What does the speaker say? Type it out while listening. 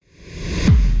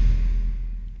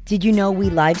Did you know we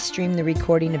live stream the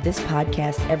recording of this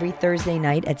podcast every Thursday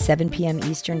night at 7 p.m.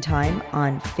 Eastern Time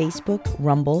on Facebook,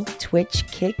 Rumble, Twitch,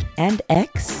 Kick, and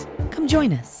X? Come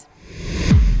join us.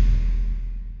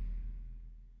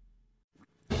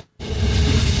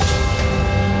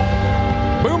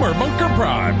 Boomer Bunker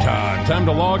Prime Time. Time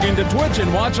to log into Twitch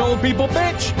and watch old people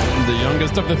bitch. The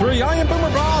youngest of the three, I am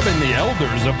Boomer Bob, and the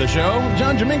elders of the show,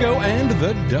 John Domingo and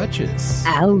the Duchess.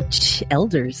 Ouch,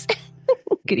 elders.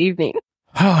 Good evening.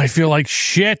 Oh, I feel like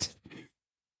shit.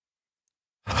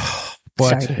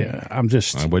 But I'm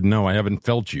just... I wouldn't know. I haven't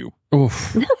felt you.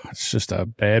 Oof. It's just a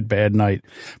bad night.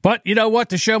 But you know what?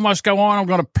 The show must go on. I'm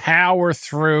going to power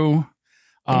through.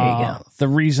 There you go. The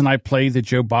reason I played the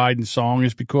Joe Biden song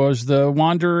is because the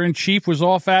Wanderer-in-Chief was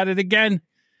off at it again.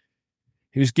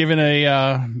 He was given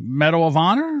a Medal of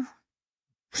Honor,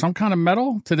 some kind of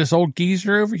medal, to this old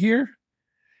geezer over here.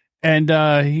 And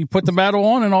he put the medal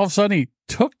on, and all of a sudden he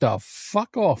took the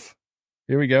fuck off.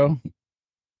 Here we go.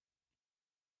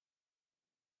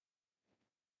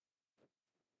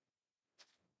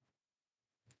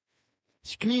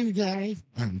 Scream, guys.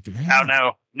 Oh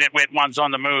no, nitwit one's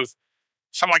on the move.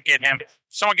 Someone get him.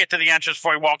 Someone get to the entrance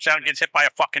before he walks out and gets hit by a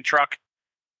fucking truck.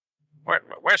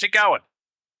 Where's he going?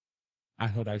 I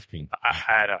heard ice cream.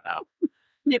 I don't know.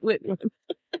 Nitwit.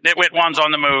 Nitwit one's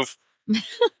on the move.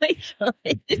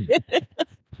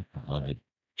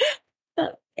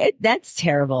 That's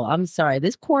terrible. I'm sorry.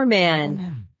 This poor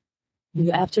man,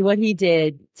 after what he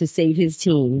did to save his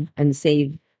team and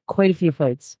save quite a few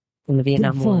folks in the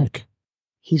Vietnam War,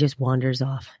 he just wanders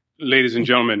off. Ladies and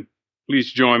gentlemen,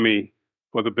 please join me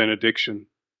for the benediction.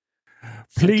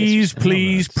 Please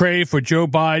pray for Joe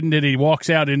Biden that he walks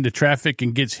out into traffic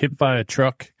and gets hit by a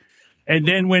truck. And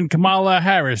then when Kamala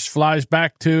Harris flies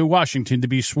back to Washington to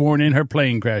be sworn in, her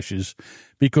plane crashes.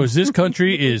 Because this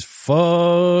country is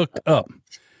fucked up.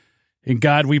 In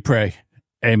God we pray.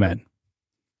 Amen.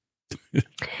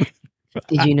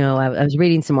 Did you know, I was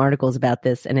reading some articles about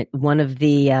this, and one of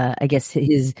the, I guess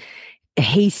his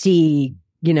hasty,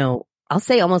 I'll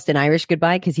say almost an Irish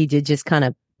goodbye, because he did just kind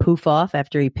of poof off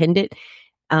after he pinned it.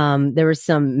 There were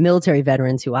some military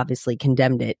veterans who obviously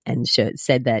condemned it and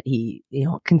said that he,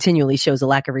 continually shows a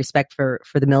lack of respect for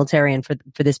the military and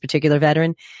for this particular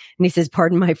veteran. And he says,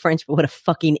 pardon my French, but what a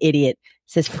fucking idiot,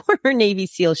 says former Navy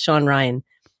SEAL Sean Ryan.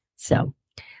 So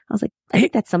I was like, I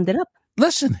think that summed it up.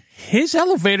 Listen, his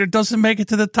elevator doesn't make it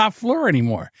to the top floor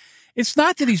anymore. It's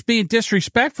not that he's being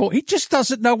disrespectful. He just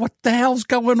doesn't know what the hell's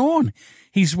going on.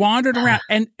 He's wandered around.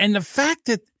 And the fact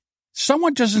that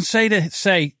someone doesn't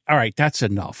say, all right, that's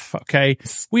enough. Okay.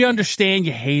 We understand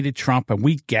you hated Trump and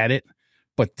we get it.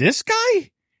 But this guy,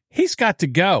 he's got to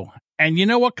go. And you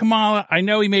know what, Kamala? I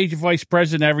know he made you vice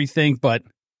president and everything, but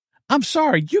I'm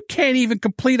sorry. You can't even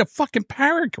complete a fucking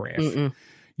paragraph. Mm-mm.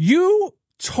 You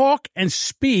talk and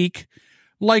speak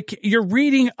like you're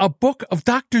reading a book of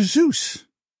Dr. Seuss.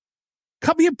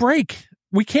 Cut me a break.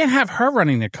 We can't have her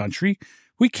running the country.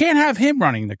 We can't have him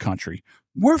running the country.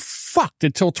 We're fucked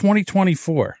until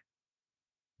 2024.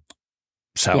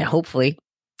 So yeah, hopefully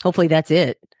that's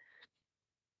it.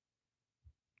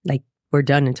 Like, we're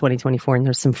done in 2024, and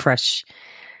there's some fresh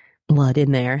blood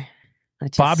in there.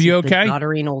 Bob, you okay?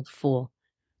 Doddering old fool.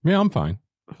 Yeah, I'm fine.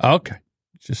 Okay.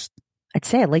 I'd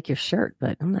say I like your shirt,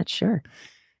 but I'm not sure.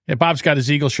 Yeah, Bob's got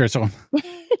his Eagle shirts on.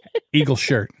 Eagle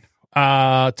shirt.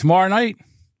 Tomorrow night,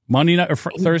 Monday night or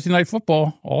Thursday night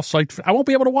football, all psyched. I won't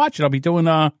be able to watch it. I'll be doing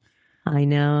I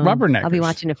know. Rubberneckers. I'll be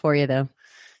watching it for you, though.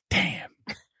 Damn.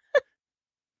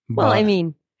 Well, I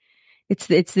mean, it's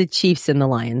the Chiefs and the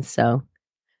Lions, so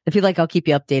if you like, I'll keep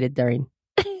you updated during.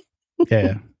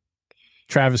 Yeah.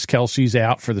 Travis Kelce's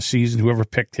out for the season. Whoever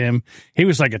picked him, he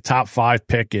was like a top 5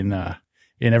 pick in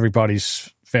everybody's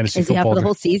fantasy Is he football. out for the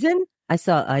whole season? I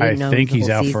didn't know. I think he's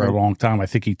out season. for a long time. I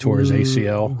think he tore his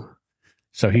ACL,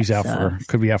 so he's out sucks.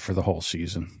 could be out for the whole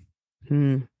season.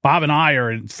 Bob and I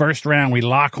are in first round. We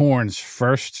lock horns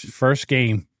first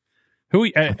game.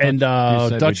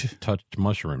 Dutch touched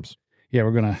mushrooms. Yeah,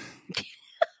 we're gonna.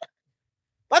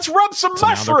 Let's rub some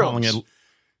mushrooms.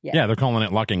 They're calling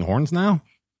it locking horns now.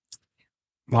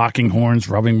 Locking horns,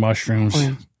 rubbing mushrooms.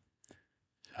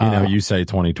 You say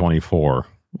 2024.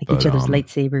 Like each other's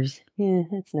lightsabers. Yeah,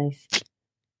 that's nice.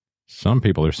 Some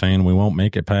people are saying we won't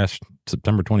make it past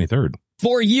September 23rd.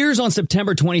 For years on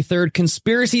September 23rd,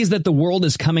 conspiracies that the world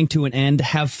is coming to an end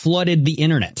have flooded the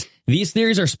internet. These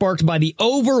theories are sparked by the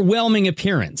overwhelming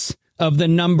appearance of the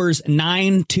numbers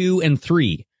 9, 2, and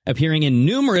 3 appearing in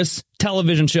numerous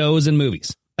television shows and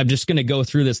movies. I'm just going to go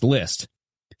through this list.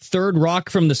 third rock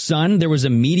from the sun. There was a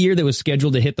meteor that was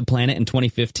scheduled to hit the planet in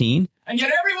 2015. And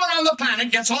yet everyone on the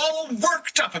planet gets all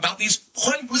worked up about these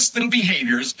pointless little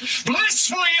behaviors,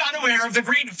 blissfully unaware of the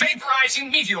great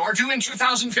vaporizing meteor due in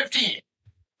 2015.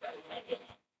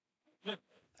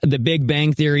 The Big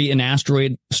Bang Theory, an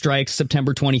asteroid strikes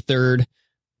September 23rd.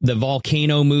 The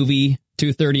Volcano movie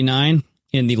 239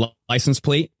 in the license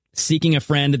plate. Seeking a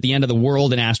friend at the end of the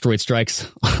world, an asteroid strikes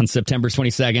on September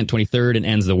 22nd, 23rd, and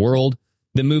ends the world.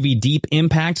 The movie Deep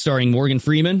Impact, starring Morgan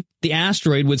Freeman. The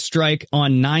asteroid would strike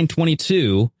on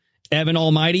 9/22. Evan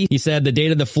Almighty, he said the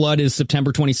date of the flood is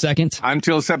September 22nd.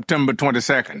 Until September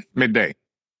 22nd, midday.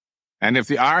 And if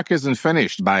the arc isn't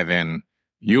finished by then,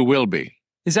 you will be.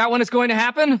 Is that when it's going to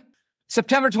happen?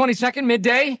 September 22nd,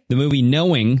 midday? The movie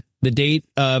Knowing, the date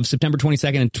of September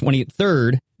 22nd and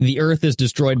 23rd, the Earth is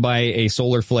destroyed by a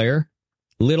solar flare.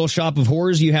 Little Shop of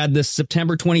Horrors, you had this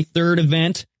September 23rd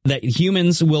event that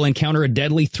humans will encounter a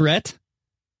deadly threat.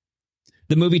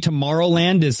 The movie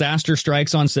Tomorrowland, disaster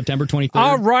strikes on September 23rd.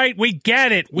 All right, we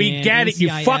get it. We get it, you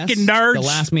fucking nerds. The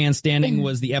Last Man Standing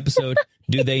was the episode.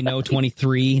 Do They Know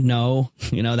 23? No.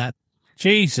 You know that.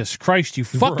 Jesus Christ, you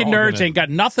fucking nerds ain't got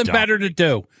nothing better to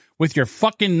do with your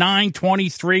fucking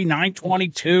 923,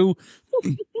 922,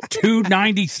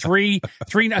 293,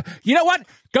 3. You know what?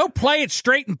 Go play it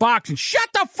straight in box and shut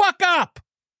the fuck up.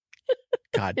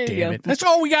 God damn it. That's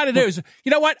all we got to do is, you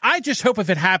know what? I just hope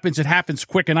if it happens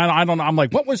quick. And I don't know. I'm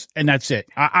like, what was, and that's it.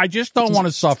 I just don't want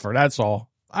to suffer. That's all.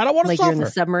 I don't want to suffer. Like you're in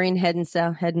the submarine heading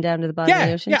down to the bottom of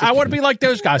the ocean? Yeah, I want to be like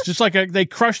those guys. Just like they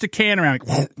crushed a can around,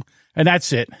 like, and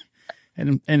that's it.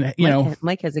 And you know.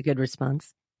 Mike has a good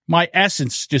response. My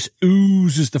essence just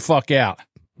oozes the fuck out.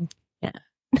 Yeah.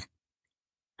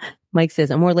 Mike says,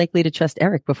 I'm more likely to trust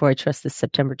Eric before I trust this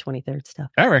September 23rd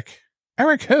stuff. Eric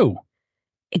who?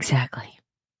 Exactly.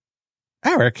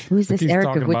 Eric? Who's this He's Eric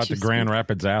talking of which about the Grand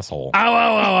Rapids asshole.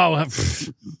 Oh.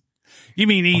 You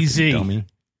mean easy. Dummy.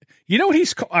 You know what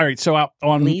he's called? All right, so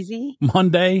on Lazy?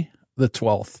 Monday, the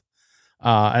 12th,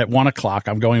 at 1 o'clock,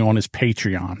 I'm going on his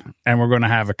Patreon, and we're going to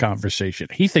have a conversation.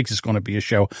 He thinks it's going to be a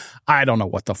show. I don't know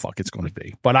what the fuck it's going to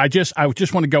be. But I just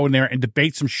want to go in there and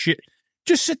debate some shit.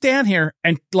 Just sit down here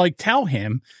and, like, tell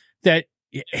him that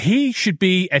he should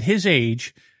be, at his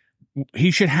age,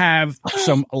 he should have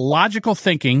some logical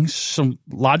thinking, some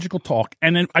logical talk.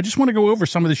 And then I just want to go over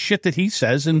some of the shit that he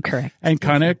says and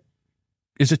kind of,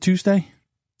 is it Tuesday?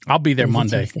 I'll be there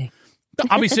Monday.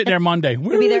 I'll be sitting there Monday.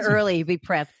 You'll be there early. You'll be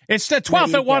prepped. It's the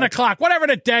 12th at 1 o'clock. Whatever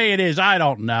the day it is, I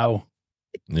don't know.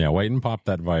 Yeah, wait and pop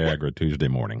that Viagra Tuesday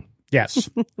morning. Yes.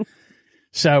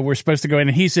 So we're supposed to go in,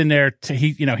 and he's in there.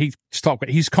 He's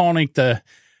calling it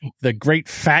the great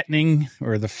fattening,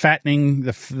 or the fattening,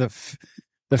 the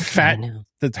fat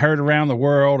that's heard around the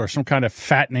world, or some kind of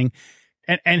fattening.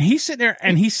 And he's sitting there,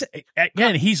 and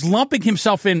he's lumping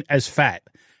himself in as fat.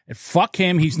 And fuck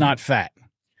him, he's not fat.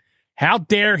 How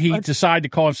dare he decide to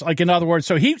call himself, like, in other words,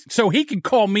 so he can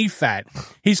call me fat.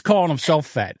 He's calling himself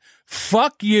fat.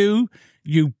 Fuck you,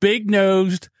 you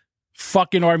big-nosed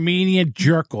fucking Armenian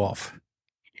jerk-off.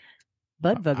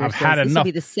 I've had enough. This will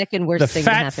be the second worst thing to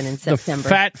happen in September. The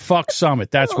Fat Fuck Summit.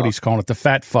 That's what he's calling it. The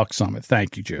Fat Fuck Summit.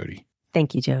 Thank you, Jody.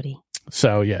 Thank you, Jody.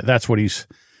 So, yeah, that's what he's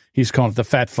calling it, the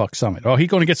Fat Fuck Summit. Oh, he's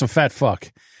going to get some fat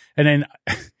fuck. And then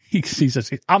he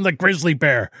says, I'm the grizzly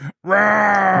bear.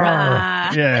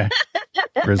 Rawr. Yeah.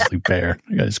 Grizzly bear.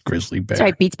 I got this grizzly bear. That's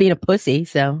right. Beats being a pussy.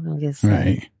 So, I guess.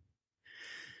 Right.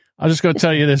 I'm just going to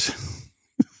tell you this.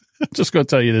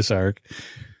 Eric.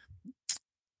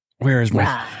 Where is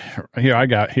my...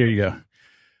 Here you go.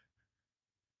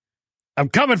 I'm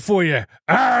coming for you.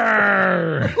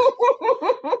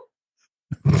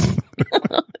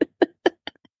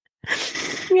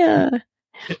 Yeah.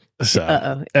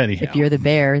 So, anyhow. If you're the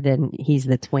bear, then he's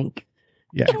the twink.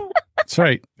 Yeah, that's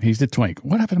right. He's the twink.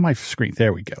 What happened to my screen?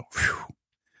 There we go. Whew.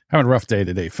 Having a rough day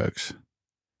today, folks.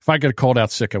 If I could have called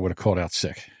out sick, I would have called out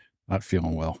sick. Not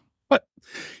feeling well. But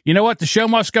you know what? The show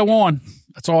must go on.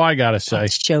 That's all I got to say.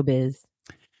 That's showbiz.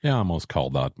 Yeah, I almost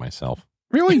called out myself.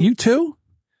 Really? You too?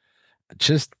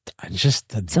 Just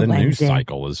the news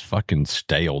cycle is fucking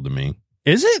stale to me.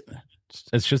 Is it?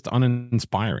 It's just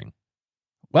uninspiring.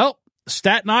 Well,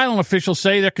 Staten Island officials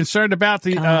say they're concerned about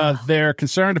the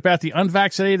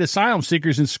unvaccinated asylum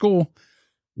seekers in school.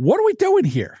 What are we doing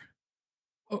here?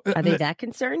 Are they that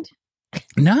concerned?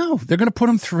 No, they're going to put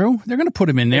them through. They're going to put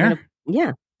them in there.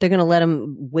 They're going to let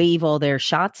them waive all their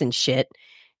shots and shit.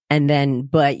 And then,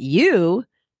 but you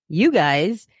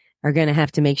guys are going to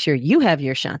have to make sure you have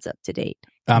your shots up to date.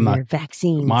 Your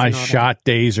vaccines. My shot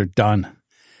days are done.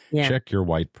 Yeah. Check your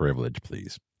white privilege,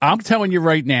 please. I'm telling you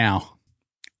right now,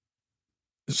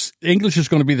 English is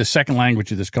going to be the second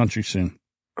language of this country soon.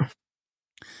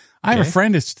 I have a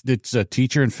friend that's a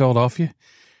teacher in Philadelphia.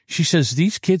 She says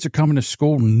these kids are coming to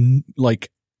school, like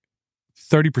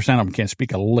 30% of them can't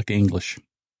speak a lick of English.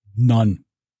 None.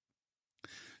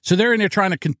 So they're in there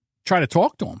trying to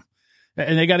talk to them.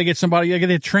 And they got to get somebody, they got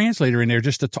to get a translator in there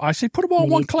just to talk. I say, put them all in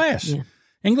one class. Yeah.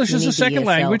 English is a second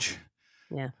language.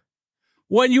 Yeah.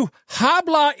 When you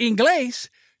habla inglés,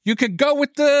 you could go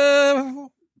with the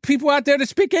people out there that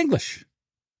speak English.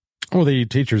 Well, the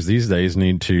teachers these days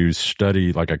need to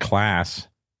study like a class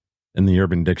in the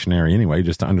Urban Dictionary anyway,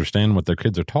 just to understand what their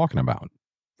kids are talking about.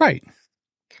 Right.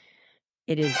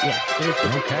 It is, yeah. It is.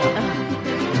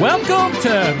 Okay. Welcome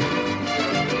to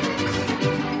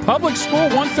Public School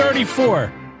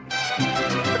 134.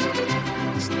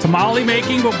 Tamale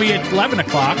making will be at 11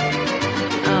 o'clock.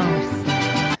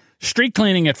 Oh. Street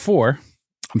cleaning at 4.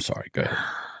 I'm sorry, go ahead.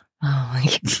 Oh, my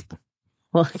God.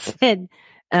 Well, it said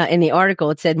in the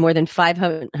article, it said more than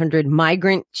 500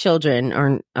 migrant children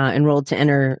are enrolled to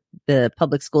enter the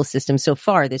public school system so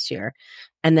far this year.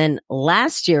 And then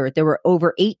last year, there were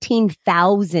over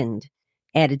 18,000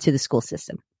 added to the school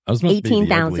system. Those must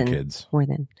 18,000 be kids. More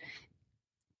than.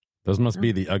 Those must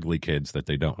be the ugly kids that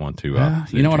they don't want to.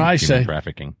 You know what I say?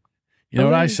 Trafficking. You know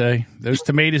what I say? Those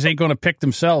tomatoes ain't going to pick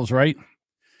themselves, right?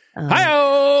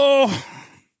 Hi-oh!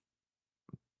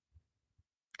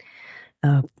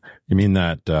 You mean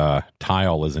that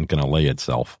tile isn't going to lay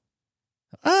itself?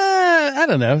 I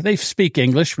don't know. They speak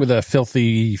English with a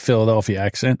filthy Philadelphia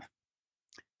accent.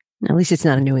 At least it's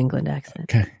not a New England accent.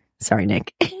 Okay. Sorry,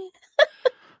 Nick.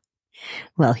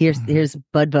 Well, here's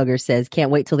Budbugger says,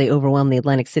 can't wait till they overwhelm the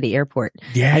Atlantic City airport.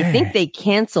 Yeah. I think they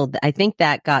canceled. I think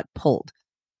that got pulled.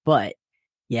 But,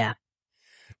 yeah.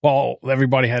 Well,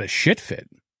 everybody had a shit fit.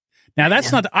 Now,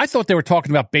 that's not, I thought they were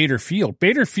talking about Bader Field.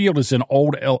 Bader Field is an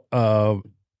old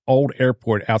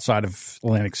airport outside of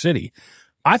Atlantic City.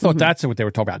 I thought that's what they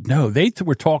were talking about. No, they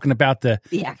were talking about the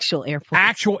actual airport.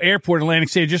 Actual airport in Atlantic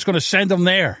City. Just going to send them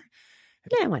there.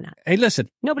 Yeah, why not? Hey, listen.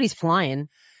 Nobody's flying.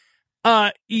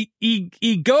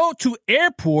 He go to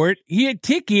airport, he a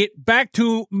ticket back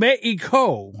to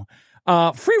Mexico.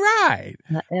 Free ride.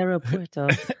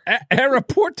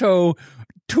 Aeropuerto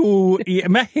to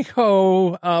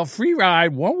Mexico, free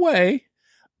ride one way.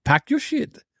 Pack your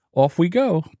shit. Off we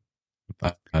go.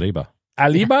 Arriba,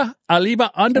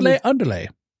 underlay.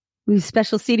 We have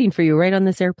special seating for you right on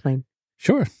this airplane.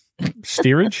 Sure.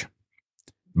 Steerage.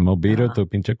 Movido tu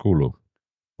pinche culo.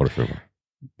 Por favor.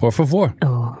 Por favor.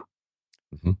 Oh.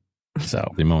 Mm-hmm.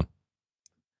 So, Simon.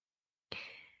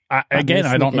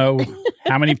 I don't know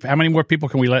how many more people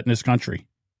can we let in this country.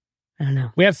 I don't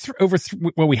know. We have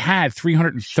we had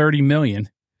 330 million.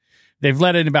 They've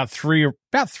let in about 3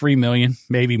 million,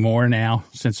 maybe more now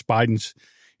since Biden's.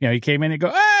 He came in and go,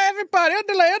 hey, everybody,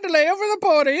 underlay over the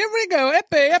border. Here we go,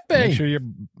 epi. Make sure you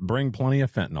bring plenty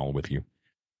of fentanyl with you.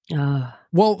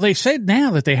 Well, they said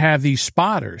now that they have these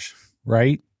spotters,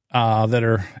 right? That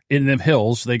are in the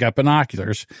hills. They got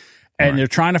binoculars, and they're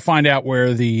trying to find out where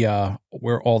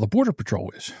all the border patrol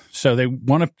is. So they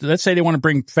want to, let's say they want to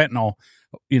bring fentanyl,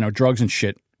 drugs and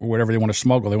shit or whatever they want to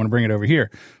smuggle. They want to bring it over here.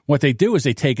 What they do is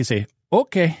they take and say,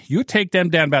 okay, you take them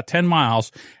down about 10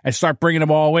 miles and start bringing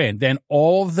them all in. Then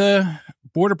all the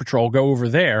border patrol go over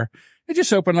there. They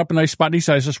just open up a nice spot. These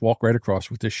guys just walk right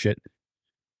across with this shit.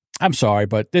 I'm sorry,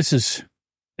 but this is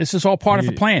all part of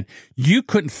a plan. You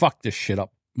couldn't fuck this shit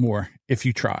up more if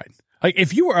you tried. Like,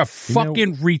 if you were a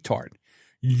fucking retard,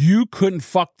 you couldn't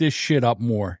fuck this shit up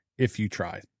more if you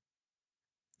tried.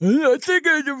 I think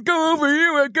I should go over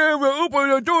here. I can't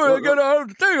open the door. I got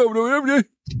to stay over there.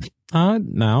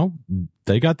 Now,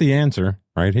 they got the answer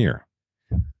right here.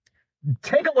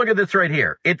 Take a look at this right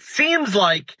here. It seems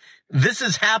like this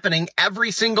is happening every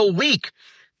single week.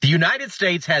 The United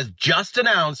States has just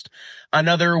announced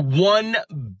another $1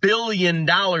 billion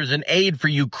in aid for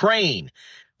Ukraine.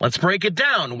 Let's break it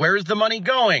down. Where's the money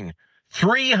going?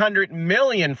 $300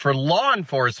 million for law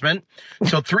enforcement.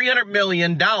 So $300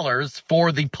 million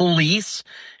for the police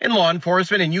and law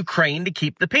enforcement in Ukraine to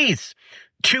keep the peace.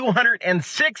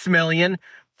 $206 million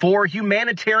for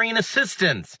humanitarian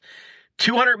assistance.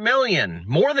 $200 million,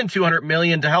 more than $200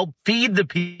 million to help feed the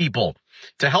people,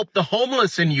 to help the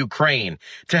homeless in Ukraine,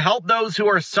 to help those who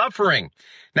are suffering.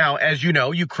 Now, as you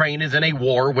know, Ukraine is in a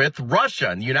war with Russia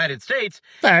and the United States.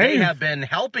 They have been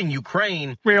helping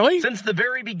Ukraine since the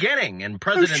very beginning. And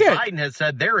President Biden has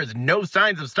said there is no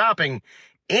signs of stopping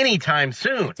anytime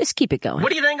soon. Just keep it going.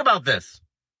 What do you think about this?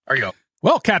 There you go.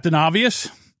 Well, Captain Obvious,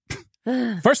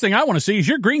 first thing I want to see is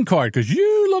your green card, because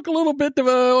you look a little bit a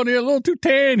little too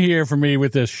tan here for me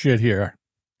with this shit here.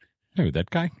 Who, that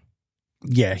guy?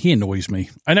 Yeah, he annoys me.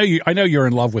 I know you're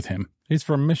in love with him. He's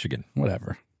from Michigan.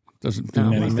 Whatever. Doesn't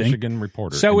mean anything. Michigan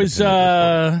reporter. So is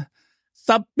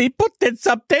some people did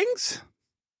some things.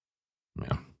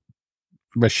 Yeah.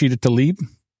 Rashida Tlaib?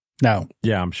 No.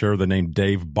 Yeah, I'm sure the name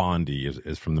Dave Bondi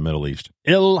is from the Middle East.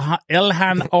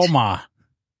 Ilhan Omar.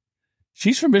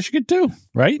 She's from Michigan too,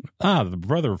 right? Ah, the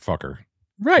brother fucker.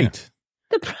 Right.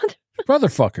 The brother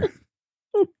fucker.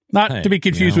 Not to be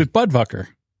confused with Bud Fucker,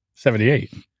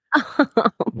 78.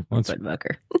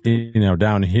 Budfucker.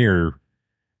 Down here,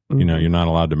 you're not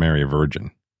allowed to marry a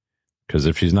virgin. Because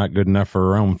if she's not good enough for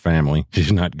her own family,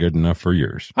 she's not good enough for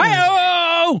yours.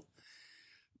 Hi-oh!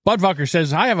 Budfucker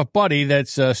says, I have a buddy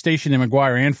that's stationed in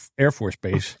McGuire Air Force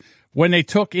Base. When they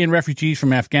took in refugees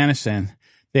from Afghanistan,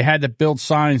 they had to build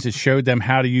signs that showed them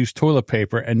how to use toilet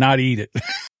paper and not eat it.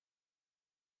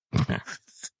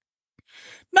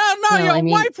 You'll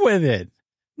wipe with it.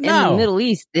 No. In the Middle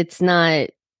East, it's not.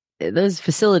 Those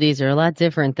facilities are a lot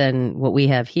different than what we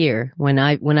have here. When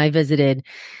I visited,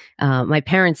 my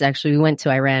parents actually, we went to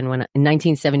Iran in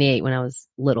 1978 when I was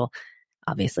little,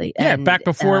 obviously. Yeah, and, back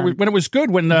before when it was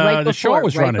good, when the Shah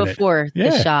was running it.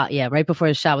 Right before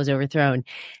the Shah was overthrown.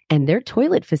 And their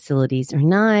toilet facilities are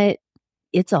not.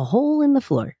 It's a hole in the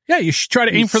floor. Yeah, you should try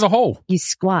to aim for the hole. You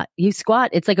squat.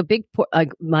 It's like a big.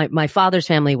 My father's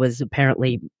family was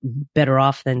apparently better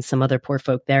off than some other poor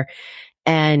folk there.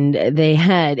 And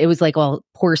it was like all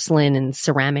porcelain and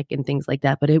ceramic and things like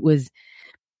that. But it was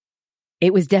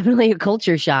definitely a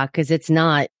culture shock because it's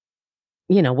not,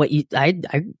 what I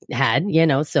had,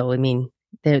 so I mean,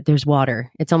 there's water.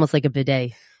 It's almost like a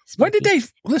bidet. When did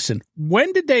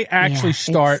they actually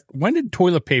start? When did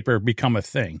toilet paper become a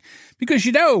thing? Because,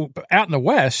 out in the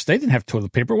West, they didn't have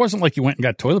toilet paper. It wasn't like you went and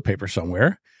got toilet paper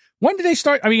somewhere. When did they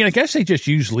start? I mean, I guess they just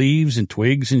used leaves and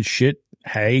twigs and shit.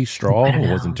 Hay, straw. It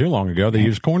wasn't too long ago. They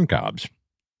used corn cobs.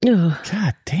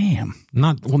 God damn.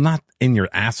 Not in your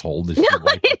asshole. No,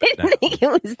 I didn't think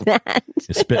it was that.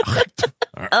 You spit.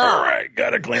 All right,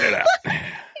 gotta clean it out.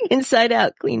 Inside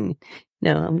out, clean.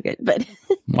 No, I'm good. But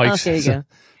here you go.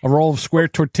 A roll of square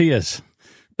tortillas.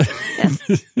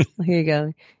 Here you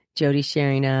go. Jody's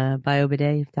sharing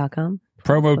biobidet.com.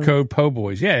 Promo code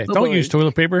POBOYS. Yeah, don't use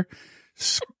toilet paper.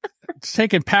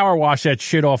 Take and power wash that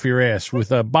shit off your ass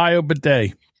with a bio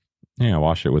bidet. Yeah,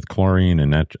 wash it with chlorine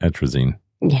and atrazine.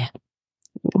 Yeah.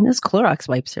 And those Clorox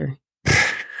wipes are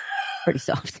pretty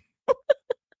soft.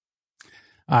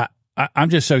 I'm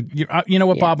just so, you know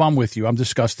what, Bob, I'm with you. I'm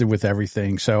disgusted with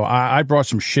everything. So I brought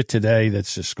some shit today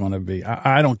that's just going to be,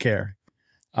 I don't care.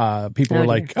 People are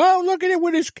like, oh, look at it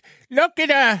with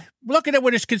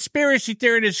his conspiracy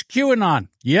theory, this QAnon.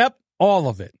 Yep, all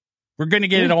of it. We're going to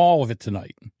get into all of it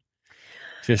tonight.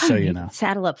 Just so you know.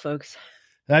 Saddle up, folks.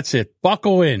 This is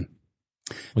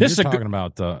talking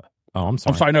about I'm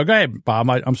sorry. I'm sorry. No, go ahead, Bob.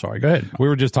 I'm sorry. Go ahead. We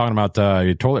were just talking about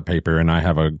toilet paper, and I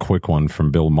have a quick one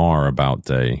from Bill Maher about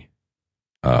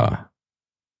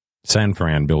San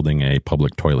Fran building a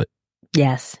public toilet.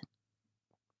 Yes.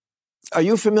 Are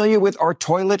you familiar with our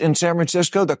toilet in San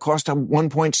Francisco that cost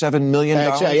 $1.7 million?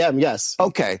 Actually, I am, yes.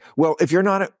 Okay. Well, if you're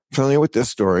not familiar with this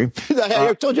story.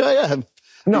 I told you I am.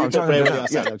 No, I'm talking about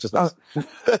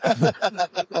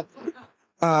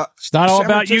it's not all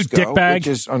about you, dickbag. Which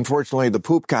is unfortunately the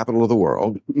poop capital of the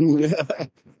world,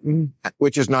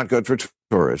 which is not good for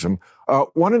tourism.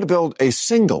 Wanted to build a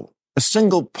single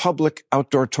public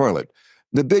outdoor toilet.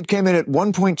 The bid came in at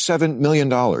 $1.7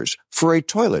 million for a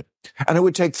toilet, and it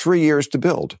would take 3 years to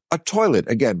build a toilet.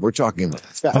 Again, we're talking.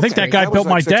 I think that guy built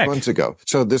my deck 6 months ago.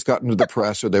 So this got into the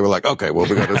press, so they were like, "Okay, well,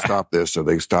 we got to stop this." So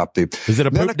they stopped the. Is it a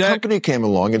then poop a deck? company came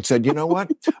along and said, "You know what?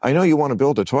 I know you want to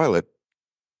build a toilet.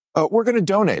 We're going to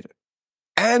donate it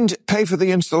and pay for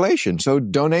the installation. So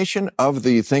donation of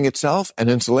the thing itself and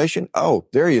installation. Oh,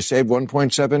 there you save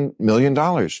 $1.7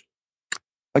 million."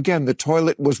 Again, the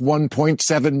toilet was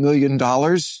 $1.7 million.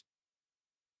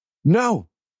 No,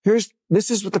 this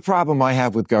is what the problem I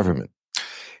have with government.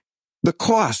 The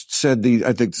cost, said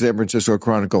I think San Francisco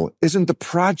Chronicle, isn't the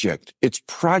project. It's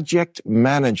project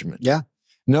management. Yeah.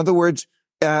 In other words,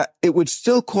 it would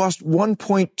still cost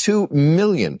 $1.2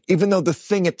 million, even though the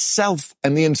thing itself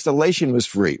and the installation was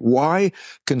free. Why?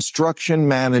 Construction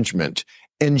management,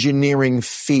 engineering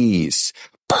fees,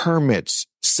 permits,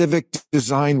 civic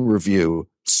design review,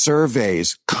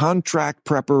 surveys, contract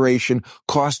preparation,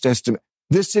 cost estimate.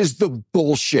 This is the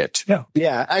bullshit.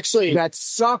 Yeah, actually. That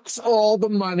sucks all the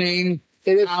money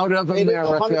out of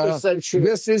America.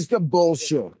 This is the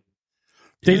bullshit.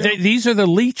 These are the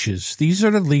leeches. These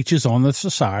are the leeches on the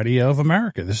society of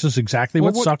America. This is exactly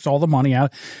what sucks all the money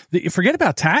out. Forget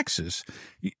about taxes.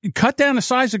 Cut down the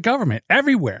size of government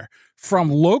everywhere,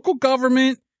 from local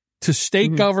government to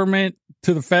state government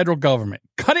to the federal government.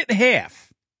 Cut it in half.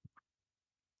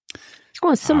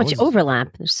 Oh, so much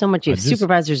overlap. There's so much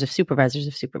supervisors of supervisors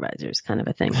of supervisors kind of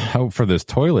a thing. Oh, for this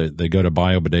toilet, they go to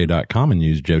biobidet.com and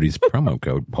use Jody's promo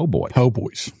code POBOYS.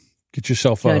 POBOYS. Get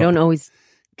yourself I don't always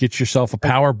get yourself a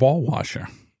power ball washer.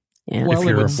 Yeah. Well, if it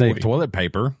you're would a save boy. toilet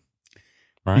paper,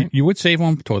 right? You would save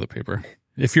on toilet paper.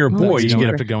 If you're a boy, you you don't get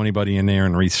have to go anybody in there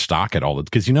and restock it all.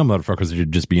 Because you know motherfuckers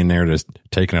would just be in there just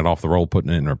taking it off the roll,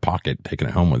 putting it in their pocket, taking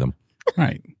it home with them.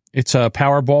 Right. It's a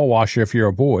power ball washer if you're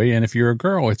a boy, and if you're a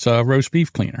girl, it's a roast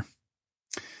beef cleaner.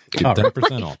 Get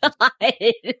 10% off.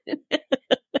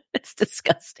 It's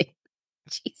disgusting.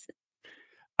 Jesus.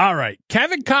 All right.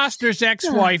 Kevin Costner's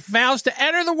ex-wife vows to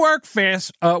enter the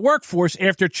workforce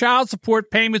after child support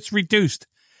payments reduced.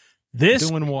 This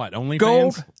doing what? Only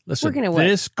gold. Listen,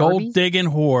 this gold digging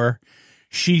whore.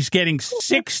 She's getting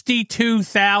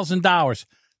 $62,000,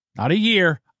 not a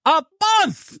year, a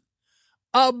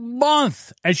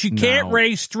month, and she can't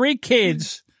raise 3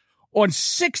 kids on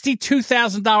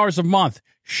 $62,000 a month.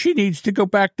 She needs to go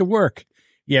back to work.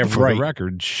 Yeah, For the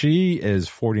record, she is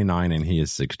 49 and he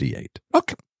is 68.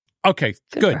 Okay,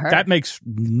 good. That makes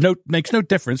no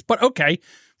difference, but okay,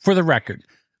 for the record.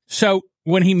 So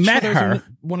when he met her,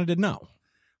 wanted to know.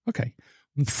 Okay,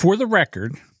 for the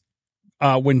record,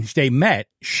 when they met,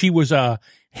 she was a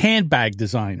handbag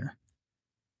designer,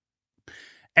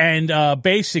 and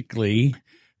basically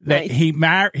that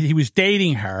he was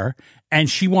dating her, and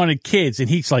she wanted kids, and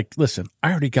he's like, "Listen,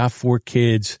 I already got 4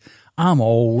 kids. I'm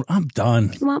old. I'm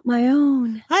done. I want my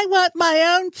own. I want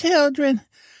my own children."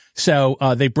 So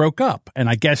they broke up, and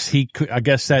I guess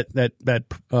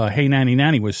that Hey Nanny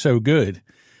Nanny was so good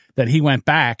that he went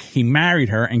back. He married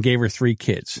her and gave her 3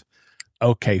 kids.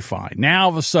 Okay, fine. Now all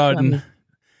of a sudden,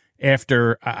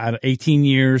 after 18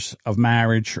 years of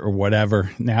marriage or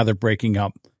whatever, now they're breaking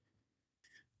up.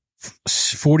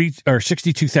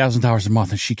 $62,000 a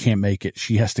month, and she can't make it.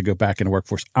 She has to go back in the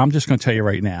workforce. I'm just going to tell you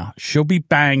right now, she'll be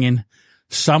banging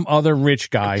some other rich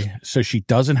guy so she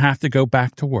doesn't have to go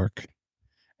back to work.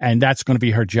 And that's going to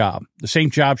be her job. The same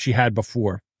job she had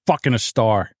before. Fucking a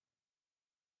star.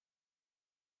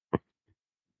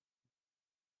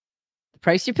 The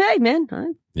price you pay, man.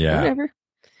 Yeah. Whatever.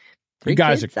 You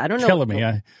guys kids, are I don't know. killing me.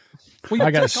 I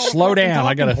got to slow down.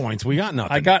 I got points. We got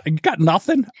nothing. You got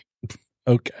nothing?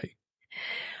 Okay.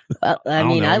 Well, I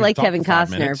mean, I like Kevin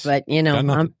Costner, but you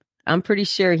know, I'm pretty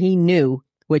sure he knew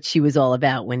what she was all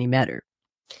about when he met her.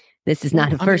 This is not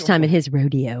the first time at his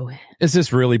rodeo. Is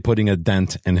this really putting a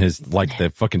dent in his, like, the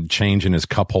fucking change in his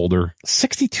cup holder?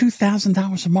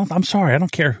 $62,000 a month. I'm sorry. I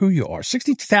don't care who you are.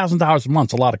 $62,000 a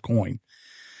month's a lot of coin.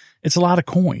 It's a lot of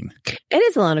coin. It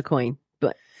is a lot of coin,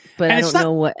 but I don't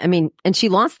know what, I mean, and she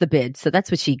lost the bid. So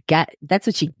that's what she got. That's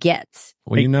what she gets.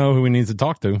 Well, you know who he needs to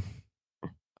talk to.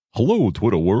 Hello,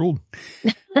 Twitter world.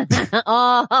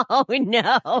 Oh,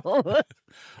 no.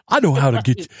 I know how to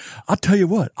get, I'll tell you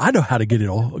what, I know how to get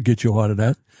you out of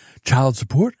that. Child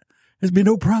support has been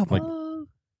no problem.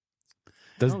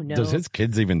 Does his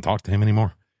kids even talk to him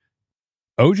anymore?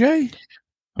 OJ?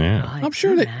 Yeah. I'm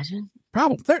sure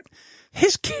that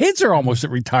his kids are almost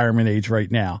at retirement age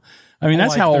right now. I mean,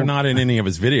 that's how they're not in any of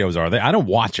his videos, are they? I don't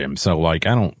watch him. So like,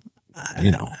 I don't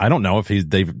know if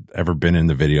they've ever been in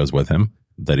the videos with him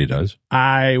that he does.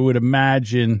 I would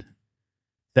imagine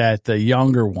that the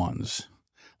younger ones,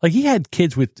 like he had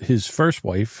kids with his first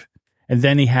wife, and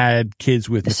then he had kids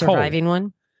with the Nicole. Surviving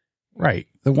one, right?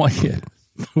 The one, the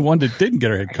one that didn't get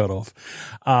her head cut off,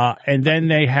 and then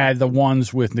they had the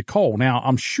ones with Nicole. Now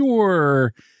I'm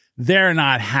sure they're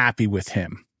not happy with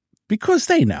him because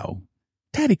they know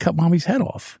Daddy cut Mommy's head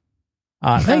off.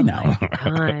 They know.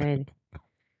 God.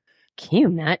 Can you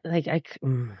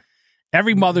imagine?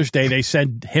 Every Mother's Day, they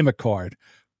send him a card.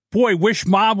 Boy, wish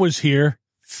Mom was here,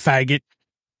 faggot.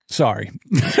 Sorry.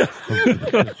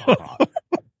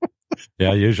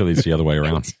 Yeah, usually it's the other way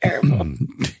around. Terrible.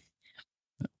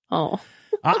 Oh.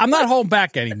 I'm not holding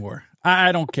back anymore.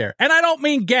 I don't care. And I don't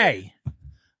mean gay.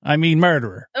 I mean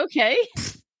murderer. Okay.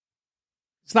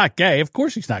 It's not gay. Of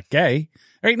course he's not gay.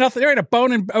 There ain't a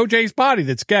bone in OJ's body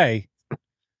that's gay.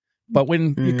 But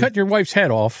when you cut your wife's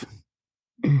head off,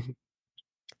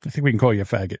 I think we can call you a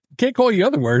faggot. Can't call you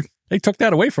other word. They took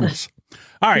that away from us.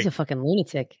 All right. He's a fucking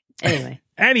lunatic. Anyway.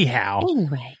 Anyhow.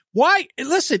 Why?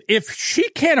 Listen, if she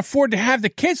can't afford to have the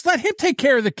kids, let him take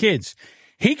care of the kids.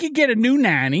 He could get a new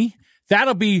nanny.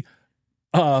 That'll be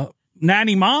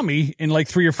nanny mommy in like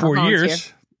 3 or 4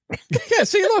 years. Yeah,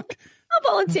 see, look.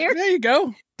 I'll volunteer. There you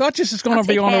go. Duchess is going to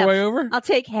be on her way over. I'll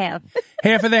take half.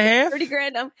 Half of the half? 30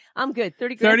 grand. I'm good.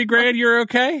 30 grand. 30 grand, you're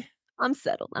okay? I'm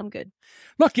settled. I'm good.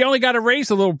 Look, you only got to raise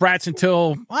the little brats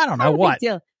until, I don't know what. Big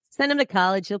deal. Send him to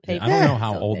college. He'll pay for I don't know it.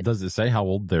 how It's all old. good. Does it say how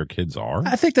old their kids are?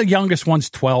 I think the youngest one's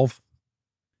 12.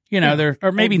 They're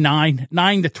or maybe 9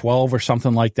 to 12 or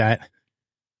something like that.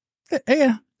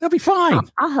 Yeah, they'll be fine.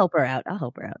 I'll help her out.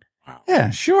 Yeah,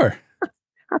 sure.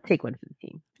 I'll take one for the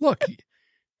team. Look,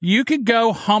 you could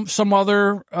go hump some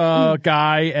other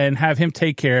guy and have him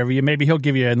take care of you. Maybe he'll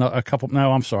give you a couple.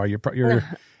 No, I'm sorry. You're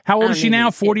how old is she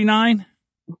now? 49?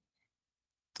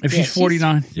 If she's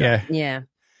 49, Yeah.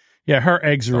 Yeah, her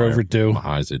eggs are overdue.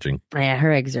 My eyes itching. Yeah,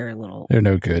 her eggs are a little They're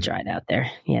no good. dried out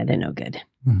there. Yeah, they're no good.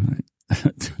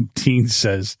 Dean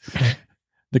says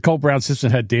Nicole Brown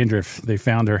Simpson had dandruff. They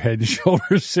found her head and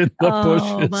shoulders in the bushes.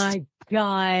 Oh my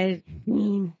God.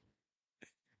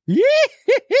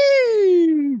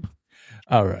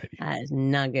 All right. That is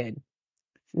not good.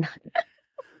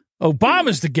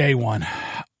 Obama's the gay one.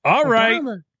 All right.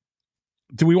 Obama.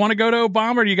 Do we want to go to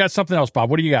Obama or do you got something else, Bob?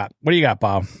 What do you got?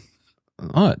 Bob?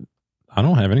 I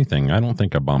don't have anything. I don't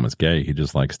think Obama's gay. He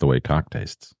just likes the way cock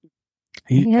tastes.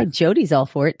 Yeah, Jody's all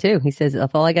for it too. He says,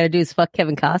 if all I got to do is fuck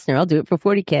Kevin Costner, I'll do it for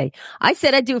 40K. I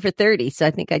said I'd do it for 30, so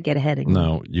I think I'd get ahead of him.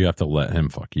 No, you have to let him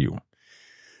fuck you.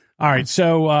 All right.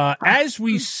 So as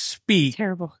we speak,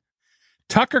 terrible.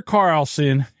 Tucker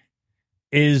Carlson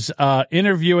is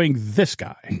interviewing this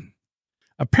guy.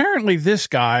 Apparently this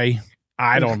guy,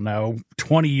 I don't know,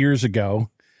 20 years ago,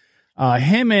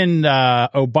 him and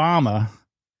Obama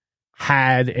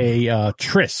had a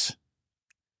tryst.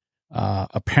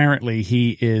 Apparently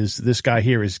this guy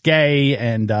here is gay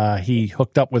and he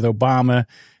hooked up with Obama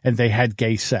and they had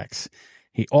gay sex.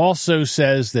 He also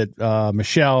says that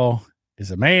Michelle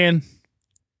is a man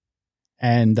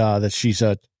and that she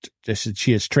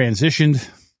has transitioned.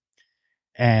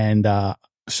 And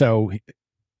so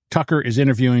Tucker is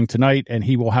interviewing tonight and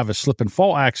he will have a slip and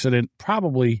fall accident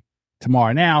probably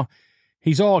tomorrow. Now,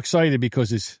 he's all excited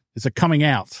because it's a coming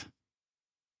out.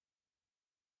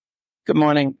 Good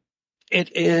morning.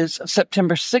 It is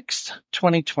September 6th,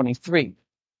 2023.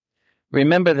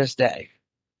 Remember this day,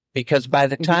 because by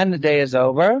the time the day is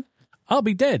over, I'll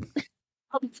be dead.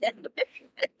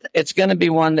 It's going to be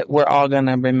one that we're all going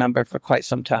to remember for quite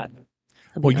some time.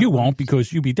 Well, you won't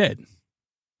because you'll be dead.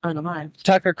 Unalive.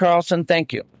 Tucker Carlson,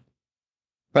 thank you.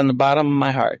 From the bottom of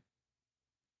my heart.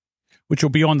 Which will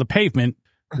be on the pavement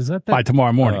Is that by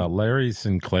tomorrow morning. Larry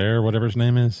Sinclair, whatever his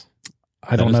name is?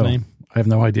 I don't know. I have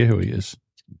no idea who he is.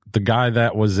 The guy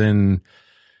that was in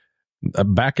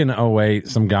back in 2008,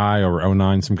 some guy, or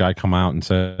 2009, some guy come out and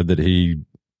said that he,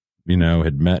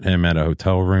 had met him at a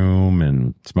hotel room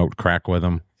and smoked crack with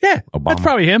him. Yeah, Obama. That's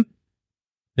probably him.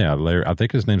 Yeah, Larry. I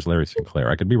think his name's Larry Sinclair.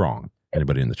 I could be wrong.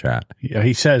 Anybody in the chat? Yeah,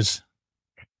 he says.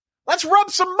 Let's rub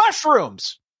some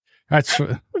mushrooms. That's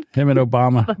him and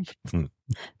Obama.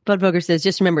 Bud Booger says,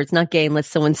 just remember, it's not gay unless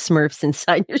someone smurfs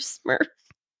inside your Smurf.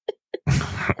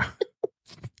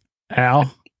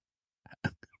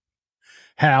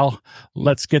 Hal,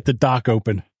 let's get the doc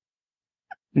open.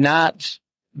 Not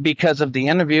because of the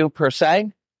interview per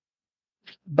se,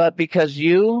 but because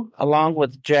you, along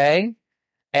with J,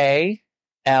 A,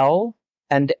 L,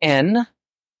 and N.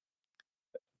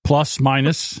 Plus,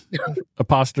 minus,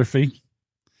 apostrophe.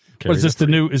 What is this the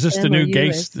new? Is this the new gay?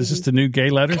 Is this the new gay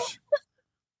letters?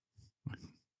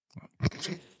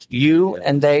 You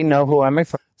and they know who I'm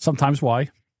Sometimes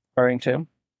referring to.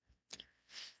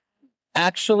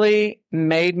 Actually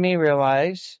made me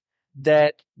realize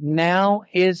that now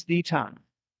is the time.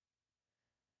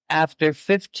 After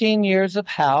 15 years of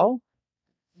hell,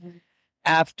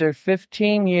 after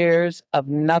 15 years of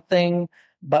nothing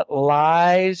but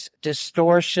lies,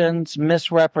 distortions,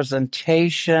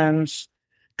 misrepresentations.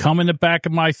 Come in the back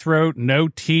of my throat, no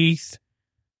teeth,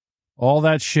 all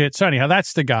that shit. So anyhow,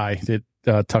 that's the guy that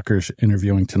Tucker's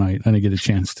interviewing tonight. I didn't get a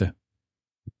chance to.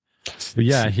 But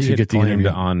yeah, he had claimed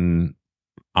on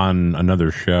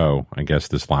another show, I guess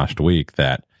this last week,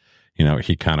 that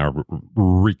he kind of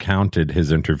recounted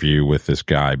his interview with this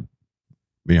guy,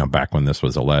 back when this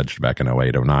was alleged, back in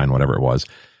 2008, 2009, whatever it was,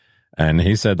 and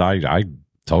he said, I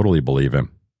totally believe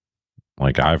him.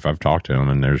 Like I've talked to him,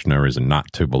 and there's no reason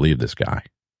not to believe this guy.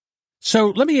 So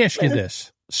let me ask you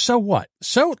this: so what?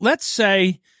 So let's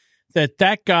say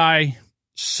that guy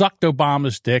sucked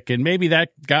Obama's dick, and maybe that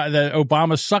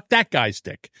Obama sucked that guy's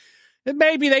dick, and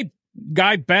maybe they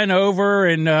guy bent over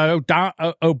and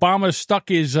Obama stuck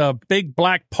his big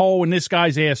black pole in this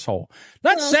guy's asshole.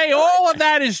 Let's say all of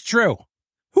that is true.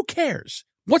 Who cares?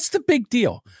 What's the big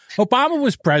deal? Obama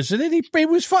was president. He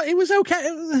was fun. He was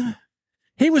okay.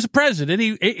 He was a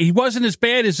president. He wasn't as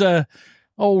bad as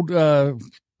old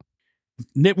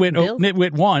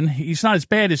nitwit one. He's not as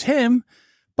bad as him,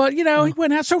 but he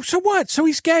went out. So what? So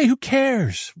he's gay. Who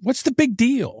cares? What's the big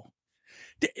deal?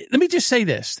 let me just say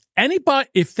this. Anybody,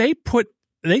 if they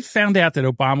found out that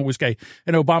Obama was gay,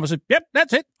 and Obama said, yep,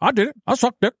 that's it. I did it. I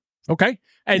sucked it. Okay.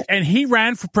 And he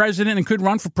ran for president and could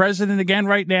run for president again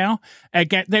right now.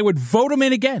 Again, they would vote him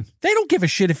in again. They don't give a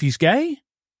shit if he's gay.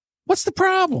 What's the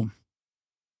problem?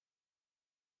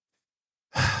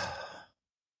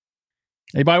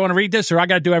 Anybody want to read this, or I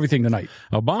got to do everything tonight?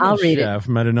 Obama's chef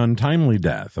met an untimely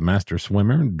death. A master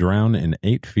swimmer drowned in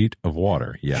 8 feet of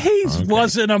water. Yeah, he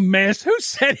wasn't a master. Who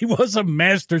said he was a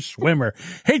master swimmer?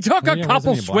 He took a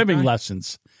couple swimming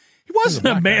lessons. He wasn't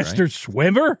a master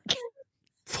swimmer.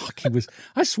 Fuck, he was.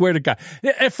 I swear to God.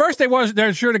 At first,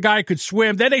 they're sure the guy could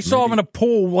swim. Then they saw him in a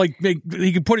pool, like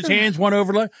he could put his hands one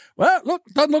over. Like, well, look,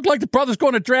 doesn't look like the brother's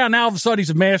going to drown. Now all of a sudden, he's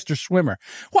a master swimmer.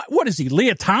 What is he,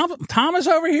 Leah Thomas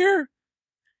over here?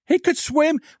 He could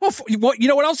swim. Well, you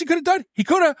know what else he could have done? He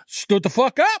could have stood the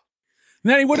fuck up,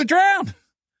 and then he would have drowned.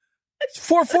 It's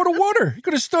 4 foot of water. He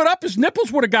could have stood up. His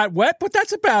nipples would have got wet, but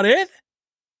that's about it.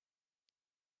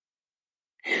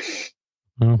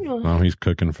 Well, he's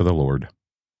cooking for the Lord.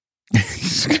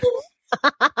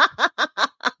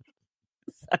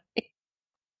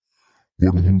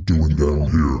 What are you doing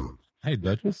down here? Hey,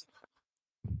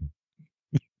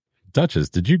 Duchess,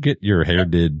 did you get your hair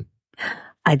did?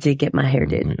 I did get my hair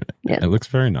did. Yeah. It looks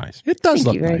very nice. It does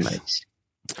look Thank you very nice. much.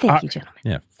 Thank you, gentlemen.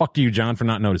 Yeah, fuck you, John, for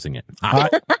not noticing it. I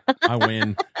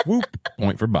win. Whoop.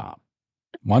 Point for Bob.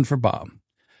 1 for Bob.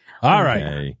 All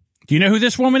right. Do you know who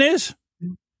this woman is?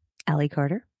 Allie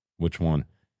Carter. Which one?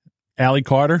 Allie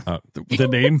Carter. The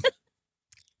name. Do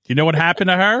you know what happened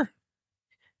to her?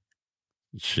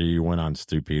 She went on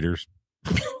Stu Peters.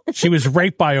 She was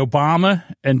raped by Obama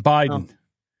and Biden.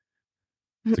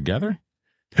 Together?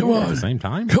 Come on. At the same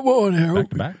time? Come on, Harold. Back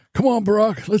to back? Come on,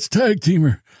 Barack. Let's tag team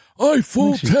her.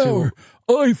 Eiffel Tower.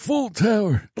 Eiffel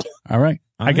Tower. All right.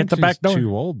 I get the back door.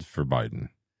 Too old for Biden.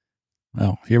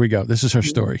 Oh, here we go. This is her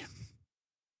story.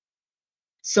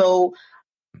 So,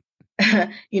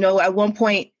 at one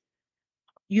point,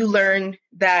 you learn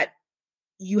that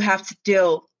you have to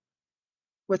deal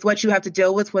with what you have to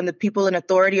deal with when the people in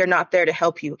authority are not there to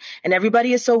help you. And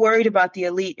everybody is so worried about the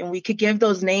elite. And we could give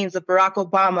those names of Barack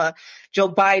Obama, Joe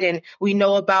Biden. We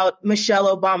know about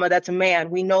Michelle Obama. That's a man.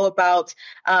 We know about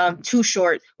Too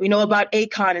Short. We know about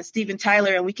Akon and Steven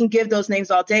Tyler. And we can give those names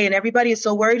all day. And everybody is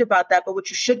so worried about that. But what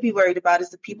you should be worried about is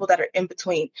the people that are in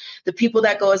between, the people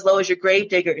that go as low as your grave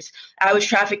diggers. I was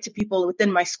trafficked to people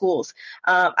within my schools.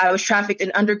 I was trafficked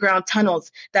in underground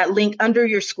tunnels that link under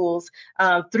your schools,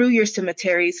 through your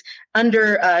cemeteries,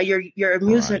 under your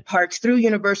amusement parks, through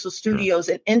Universal Studios,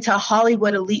 and into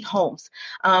Hollywood elite homes,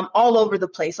 all over the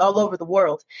place, all over the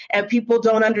world. And people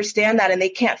don't understand that, and they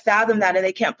can't fathom that, and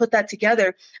they can't put that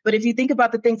together. But if you think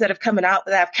about the things that have come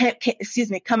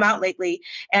out lately,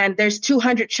 and there's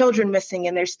 200 children missing,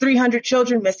 and there's 300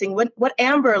 children missing. What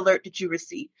Amber Alert did you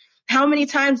receive? How many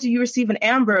times do you receive an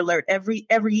Amber Alert every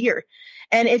year?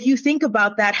 And if you think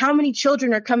about that, how many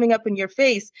children are coming up in your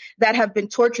face that have been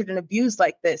tortured and abused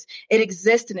like this? It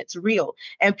exists and it's real.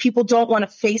 And people don't want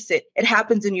to face it. It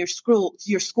happens in your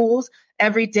schools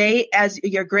every day as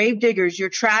your grave diggers, your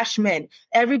trash men.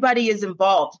 Everybody is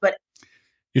involved. But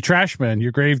your trash men,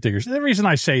 your grave diggers. The reason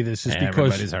I say this is because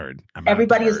everybody's heard.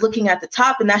 Everybody is looking at the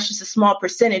top, and that's just a small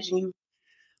percentage.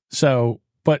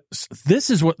 But this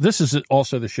is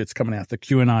also the shit's coming out. The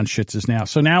QAnon shits is now.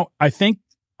 So now I think,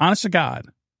 honest to God,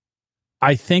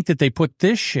 I think that they put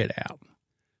this shit out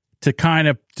to kind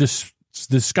of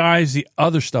disguise the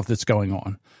other stuff that's going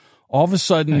on. All of a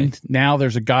sudden, now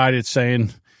there's a guy that's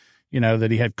saying, that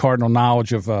he had cardinal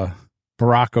knowledge of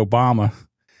Barack Obama.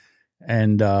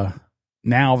 And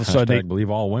now all of a sudden, they believe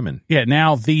all women. Yeah,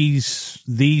 now these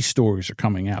stories are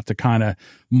coming out to kind of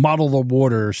muddle the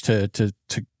waters to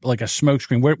like a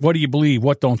smokescreen. What do you believe?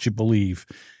 What don't you believe?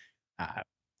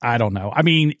 I don't know. I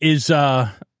mean,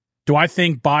 do I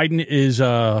think Biden is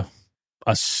a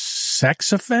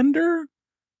sex offender?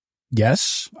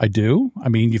 Yes, I do. I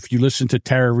mean, if you listen to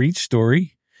Tara Reid's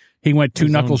story, he went two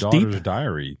knuckles deep.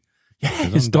 Diary. Yeah,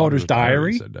 his daughter's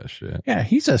diary. Said that shit. Yeah,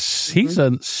 he's a sick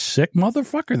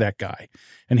motherfucker, that guy.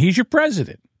 And he's your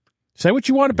president. Say what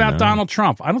you want about Donald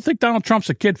Trump. I don't think Donald Trump's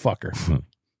a kid fucker.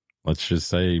 Let's just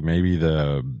say maybe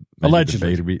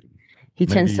allegedly. He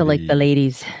tends to like the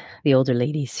ladies, the older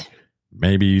ladies.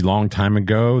 Maybe a long time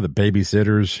ago, the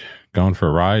babysitter's gone for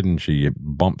a ride and she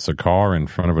bumps a car in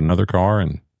front of another car,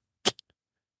 and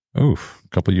a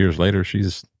couple of years later,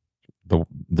 she's the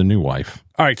new wife.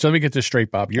 All right, so let me get this straight,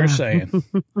 Bob. You're saying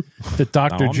that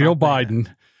Dr. Jill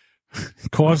Biden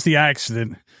caused the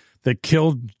accident that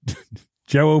killed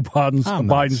Joe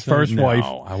Biden's first wife.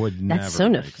 I would never. That's so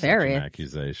nefarious.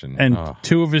 Accusation. And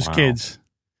two of his kids.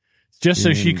 Just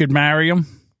so she could marry him?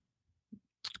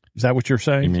 Is that what you're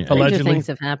saying? Allegedly? Things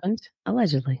have happened.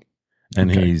 Allegedly.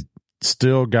 And he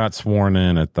still got sworn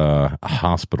in at the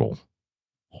hospital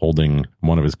holding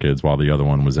one of his kids while the other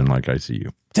one was in like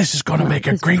ICU. This is going to make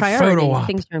a great photo op.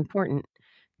 Things are important.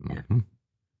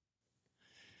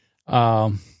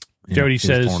 Jody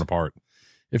says, torn apart.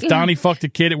 If Donnie fucked a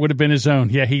kid, it would have been his own.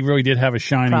 Yeah, he really did have a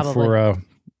shining for,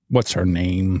 what's her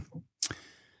name?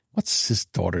 What's his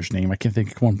daughter's name? I can't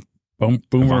think. Come on.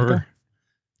 Boomer.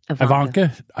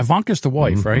 Ivanka. Ivanka's the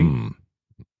wife, right?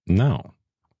 No.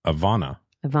 Ivana.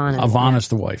 Ivana's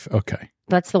the wife. Okay.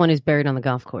 That's the one who's buried on the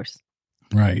golf course.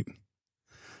 Right.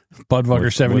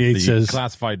 Budwugger 78 says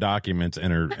classified documents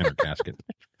in her casket.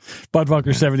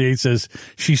 Budwugger 78 says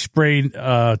she sprayed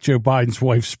Joe Biden's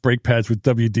wife's brake pads with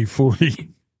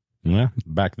WD-40. Yeah,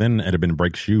 back then it'd have been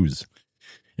brake shoes.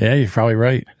 Yeah, you're probably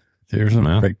right. There's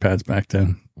some brake pads back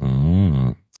then.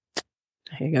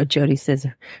 Here you go. Jody says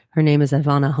her name is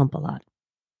Ivana Humpalot.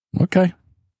 Okay.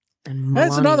 And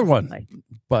that's another one.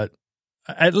 But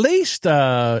at least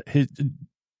Donald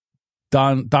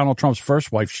Trump's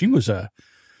first wife, she was a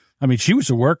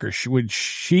worker.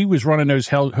 She was running those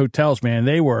hotels, man.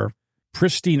 They were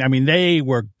pristine. I mean, they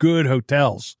were good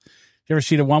hotels. You ever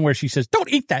see the one where she says,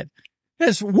 "Don't eat that.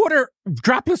 There's water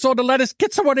droplets on the lettuce.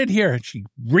 Get someone in here." And she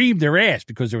reamed their ass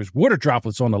because there was water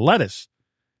droplets on the lettuce.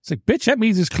 It's like, bitch, that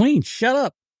means it's clean. Shut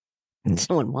up.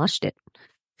 Someone washed it.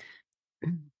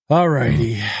 All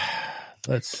righty.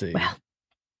 Let's see.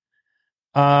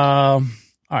 All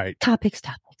right. Topics.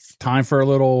 Time for a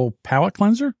little palate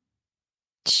cleanser?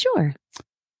 Sure.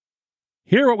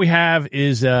 Here what we have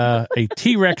is a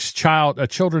T-Rex a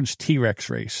children's T-Rex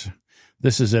race.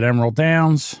 This is at Emerald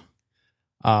Downs.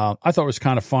 I thought it was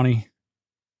kind of funny.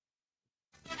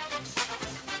 The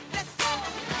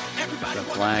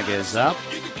flag is up.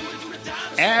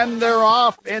 And they're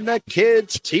off in the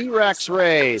kids' T-Rex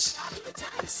race.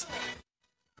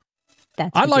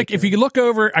 I like, if you look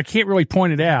over, I can't really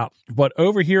point it out, but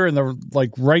over here in the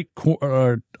right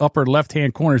upper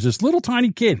left-hand corner is this little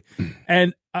tiny kid.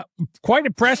 And quite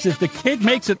impressive. The kid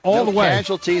makes it all the way.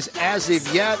 Casualties as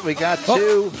of yet. We got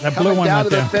two that coming blue one down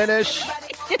to the down. finish.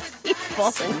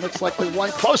 Looks like the one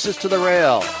closest to the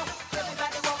rail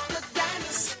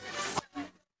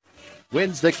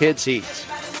wins the kids' heat.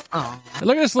 Oh,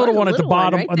 look at this little one at the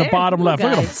bottom, right on the bottom left.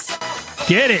 Look at him.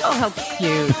 Get it. Oh, how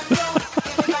cute.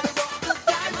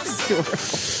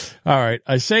 All right.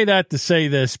 I say that to say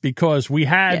this because we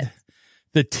had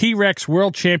the T-Rex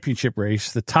World Championship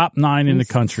race, the top 9 in the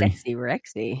country. Sexy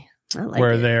Rexy. I like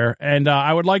were it. there. And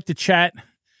I would like to chat,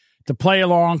 to play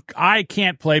along. I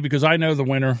can't play because I know the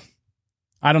winner.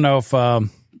 I don't know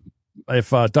if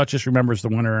Duchess remembers the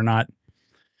winner or not.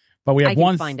 But we have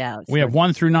find out. We have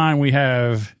 1 through 9. We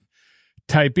have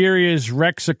Tiberia's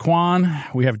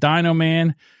Rexaquan. We have Dino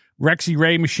Man, Rexy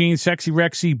Ray Machine, Sexy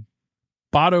Rexy,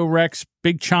 Botto Rex,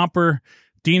 Big Chomper,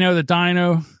 Dino the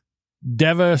Dino,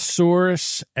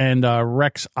 Devasaurus, and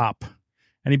Rex Op.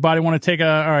 Anybody want to take all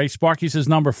right, Sparky says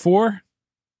number 4.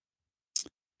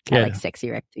 I like Sexy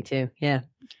Rexy too. Yeah.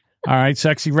 All right,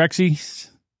 Sexy Rexy.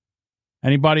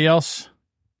 Anybody else?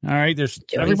 All right,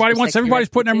 everybody's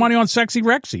putting their money on Sexy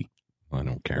Rexy. I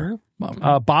don't care.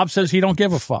 Bob says he don't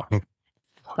give a fuck.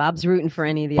 Bob's rooting for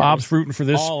any of the Bob's others. rooting for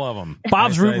this. All of them.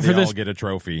 Bob's rooting for this. All get a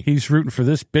trophy. He's rooting for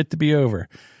this bit to be over.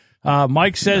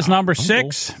 Mike says number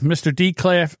 6. Cool. Mr.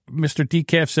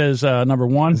 Decaf says number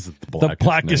 1. The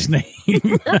blackest name.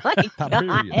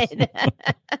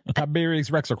 Tiberius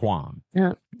Rexaquan.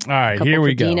 All right, here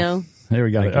we go. Dino. There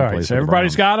we go. All right, so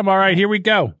everybody's got them. All right, here we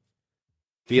go.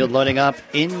 Field loading up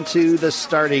into the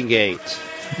starting gate.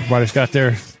 Everybody's got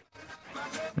their.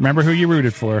 Remember who you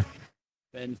rooted for.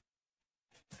 And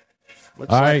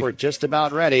looks like we're just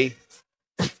about ready.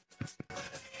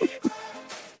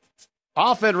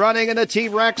 Off and running in the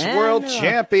T-Rex World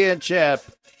Championship.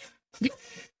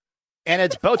 And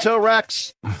it's Boto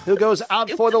Rex who goes out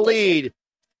for the lead.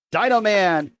 Dino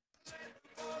Man.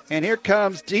 And here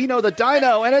comes Dino the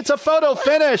Dino, and it's a photo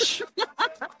finish.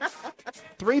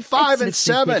 3, 5, and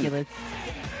 7. Ridiculous.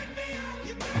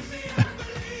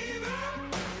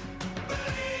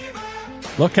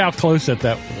 Look how close that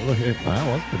was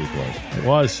pretty close. It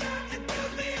was.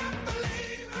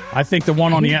 I think the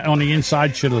one on the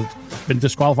inside should have been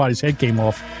disqualified. His head came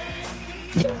off.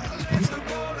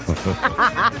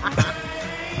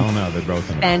 I don't know. They're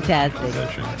both in a fantastic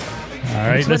position. All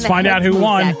right, let's find out who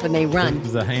won. When they run.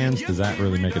 The hands, does that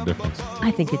really make a difference?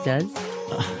 I think it does.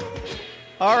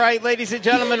 All right, ladies and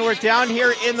gentlemen, we're down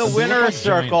here in the winner's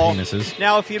circle.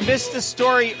 Now, if you missed the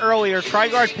story earlier,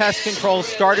 TriGuard Pest Control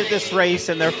started this race,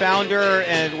 and their founder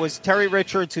was Terry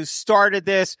Richards, who started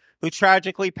this. who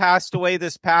tragically passed away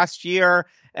this past year.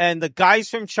 And the guys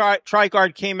from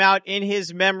TriGuard came out in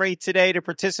his memory today to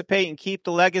participate and keep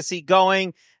the legacy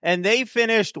going. And they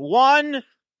finished 1,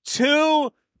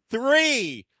 2,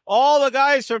 3. All the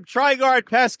guys from TriGuard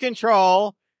Pest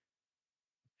Control.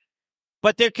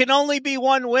 But there can only be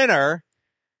one winner.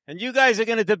 And you guys are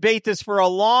going to debate this for a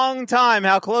long time,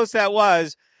 how close that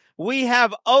was. We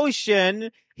have Ocean.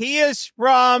 He is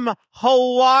from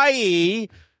Hawaii,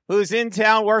 who's in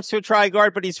town, works for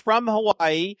TriGuard, but he's from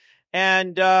Hawaii.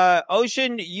 And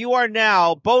Ocean, you are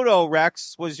now, Bodo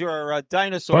Rex was your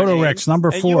dinosaur Bodo name. Rex,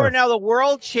 number 4. And you are now the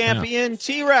world champion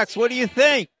T-Rex. What do you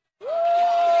think?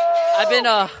 I've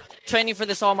been training for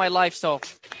this all my life, so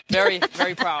very,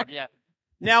 very proud, yeah.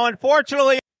 Now,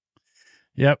 unfortunately...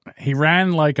 Yep, he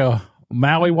ran like a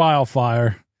Maui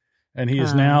wildfire, and he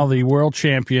is now the world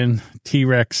champion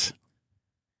T-Rex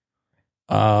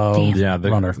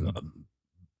runner.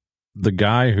 The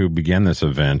guy who began this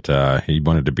event, he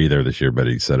wanted to be there this year, but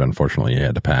he said, unfortunately, he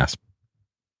had to pass.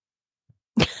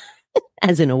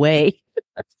 As in a way.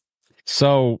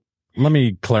 So let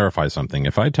me clarify something.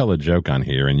 If I tell a joke on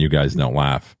here and you guys don't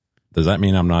laugh, does that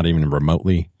mean I'm not even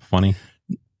remotely funny?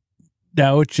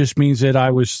 No, it just means that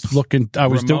I was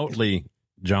remotely,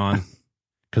 John,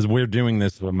 because we're doing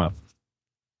this from a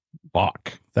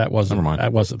block. That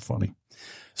wasn't funny.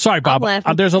 Sorry, Bob.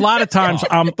 I'm There's a lot of times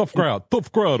tough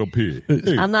crowd up here.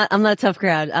 Hey. I'm not a tough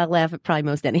crowd. I'll laugh at probably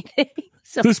most anything.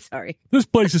 So sorry. This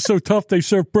place is so tough they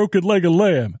serve broken leg of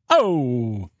lamb.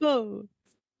 Oh.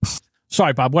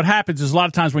 Sorry, Bob. What happens is a lot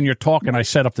of times when you're talking, I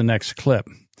set up the next clip.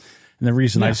 And the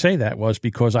reason I say that was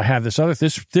because I have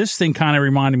this thing kind of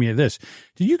reminded me of this.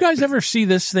 Did you guys ever see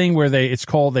this thing where they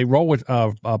roll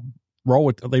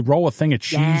a thing of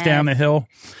cheese down the hill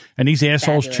and these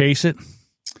assholes chase it?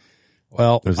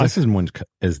 Well, is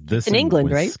this in England,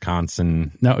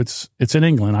 Wisconsin? No, it's in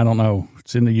England. I don't know.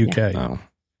 It's in the UK. Yeah. Oh.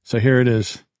 So here it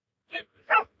is.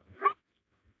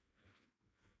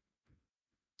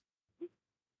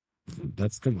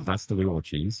 That's the real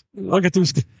cheese. Look at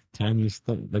these tiny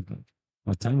stuff.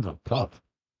 A tiny pup.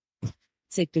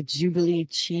 It's like the Jubilee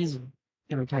cheese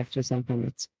type or something.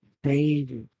 It's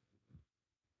crazy.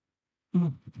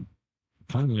 Kind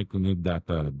of like we need that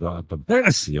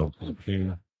seal.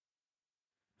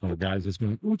 The guys just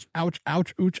going, ouch, ouch,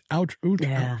 ouch, ouch, ouch, ouch.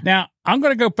 Yeah. Now, I'm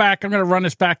going to go back. I'm going to run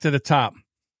this back to the top.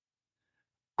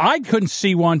 I couldn't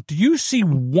see one. Do you see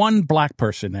one black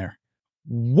person there?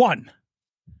 One.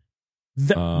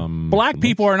 Black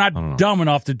people are not dumb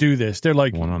enough to do this. They're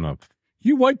like,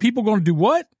 you white people going to do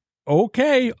what?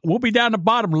 Okay, we'll be down the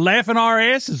bottom laughing our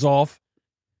asses off.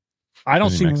 I don't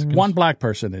see one black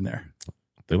person in there.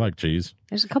 They like cheese.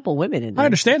 There's a couple women in there. I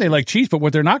understand they like cheese, but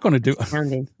what they're not going to do...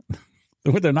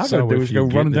 What they're not going to do is go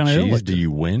running down a hill. Do you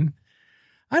win?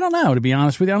 I don't know, to be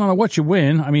honest with you. I don't know what you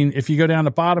win. I mean, if you go down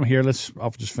the bottom here,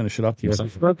 I'll just finish it up here.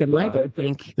 Broken leg, I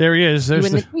think. There he is.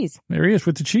 There's the cheese. There he is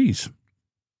with the cheese.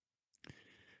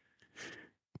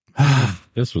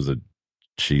 This was a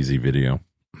cheesy video.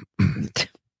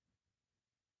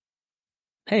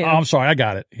 Hey, I'm sorry. I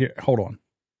got it. Here, hold on.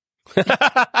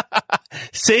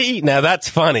 See, now that's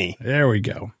funny. There we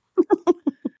go.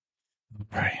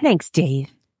 Right. Thanks,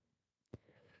 Dave.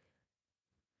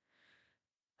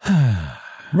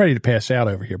 I'm ready to pass out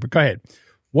over here, but go ahead.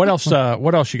 What else?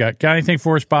 What else you got? Got anything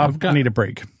for us, Bob? I need a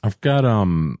break. I've got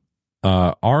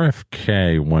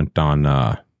RFK went on.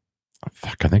 I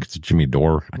think it's Jimmy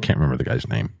Dore. I can't remember the guy's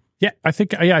name. Yeah, I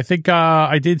think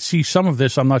I did see some of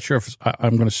this. I'm not sure if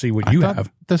I'm going to see what you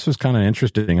have. This was kind of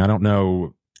interesting. I don't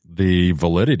know the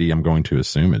validity. I'm going to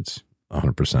assume it's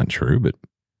 100% true, but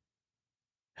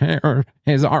here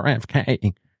is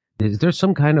RFK. Is there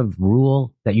some kind of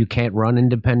rule that you can't run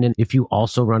independent if you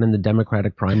also run in the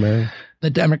Democratic primary?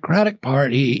 The Democratic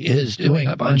Party is doing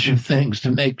a bunch of things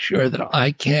to make sure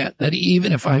that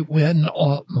even if I win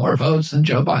more votes than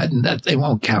Joe Biden, that they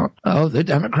won't count. Oh, the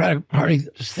Democratic Party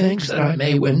thinks that I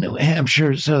may win New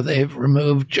Hampshire, so they've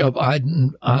removed Joe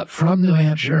Biden from New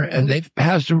Hampshire, and they've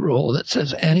passed a rule that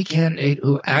says any candidate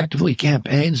who actively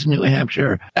campaigns in New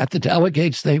Hampshire at the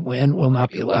delegates they win will not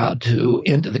be allowed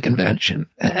into the convention.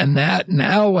 And that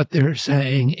now what they're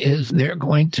saying is they're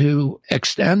going to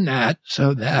extend that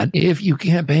so that if you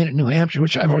campaign in New Hampshire,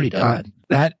 which I've already done,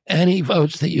 that any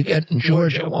votes that you get in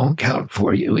Georgia won't count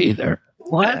for you either.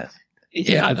 What?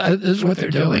 Yeah, this is what they're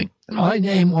doing. My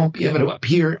name won't be able to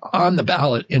appear on the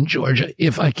ballot in Georgia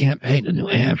if I campaign in New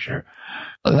Hampshire.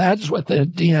 That's what the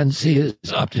DNC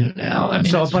is up to now. I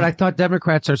mean, but I thought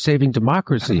Democrats are saving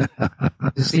democracy.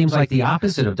 This seems like the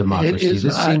opposite of democracy.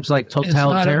 This seems like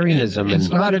totalitarianism. It's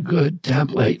not a good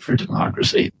template for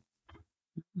democracy.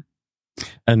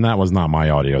 And that was not my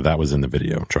audio. That was in the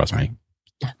video. Trust me.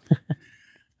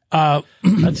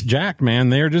 That's jacked, man.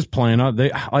 They're just playing up.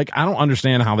 I don't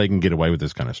understand how they can get away with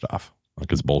this kind of stuff.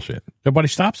 Like, it's bullshit. Nobody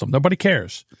stops them. Nobody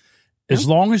cares. As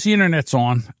long as the internet's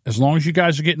on, as long as you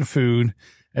guys are getting food,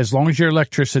 as long as your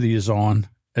electricity is on,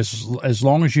 as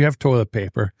long as you have toilet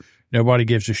paper, nobody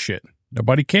gives a shit.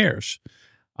 Nobody cares.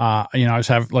 I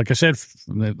like I said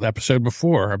from the episode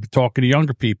before, I've been talking to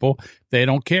younger people. They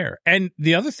don't care. And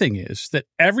the other thing is that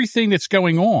everything that's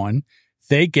going on,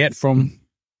 they get from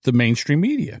the mainstream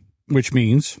media, which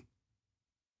means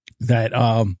that,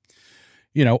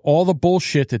 all the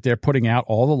bullshit that they're putting out,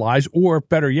 all the lies, or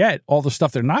better yet, all the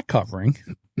stuff they're not covering,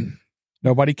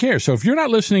 nobody cares. So if you're not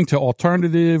listening to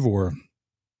alternative or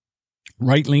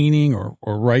right-leaning or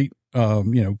right,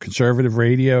 conservative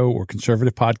radio or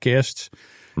conservative podcasts,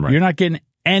 right, you're not getting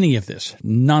any of this.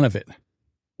 None of it.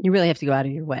 You really have to go out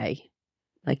of your way.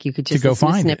 Like, you could just go listen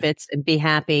to find snippets and be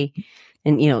happy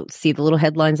and, see the little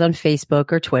headlines on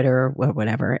Facebook or Twitter or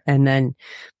whatever. And then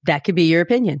that could be your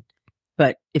opinion.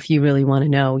 But if you really want to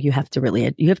know, you have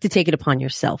to take it upon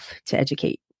yourself to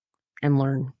educate and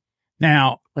learn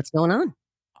now what's going on.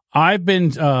 I've been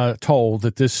told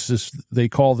that they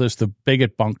call this the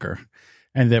bigot bunker,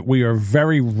 and that we are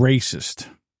very racist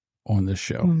on this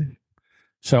show. Mm.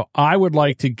 So I would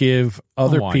like to give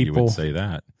other people, you would say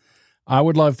that. I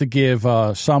would love to give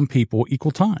some people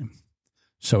equal time.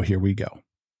 So here we go.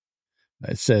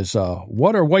 It says,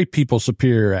 what are white people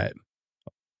superior at?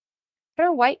 What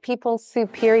are white people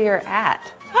superior at?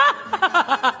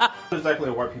 What exactly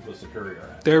are white people superior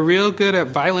at? They're real good at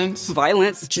violence.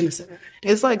 Genocide.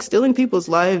 It's like stealing people's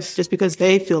lives just because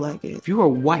they feel like it. If you are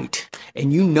white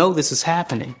and you know this is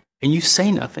happening and you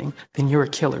say nothing, then you're a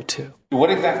killer too. What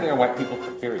exactly are white people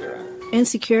superior at?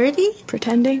 Insecurity,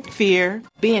 pretending, fear,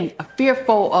 being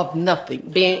fearful of nothing,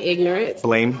 being ignorant,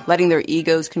 blame, letting their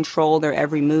egos control their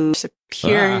every move,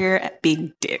 superior at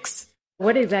being dicks.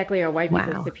 What exactly are white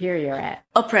people superior at?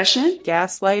 Oppression,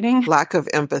 gaslighting, lack of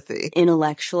empathy,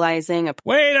 intellectualizing.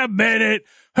 Wait a minute.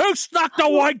 Who snuck the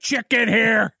white chick in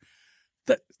here?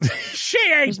 She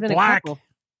ain't black.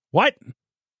 What?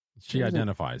 She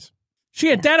identifies.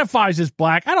 She identifies as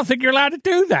black. I don't think you're allowed to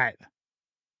do that.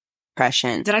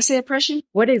 Oppression. Did I say oppression?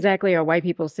 What exactly are white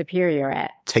people superior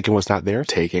at? Taking what's not there.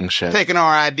 Taking shit. Taking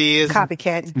our ideas.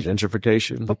 Copycat.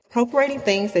 Gentrification. Appropriating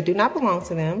things that do not belong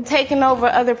to them. Taking over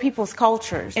other people's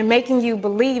cultures and making you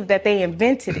believe that they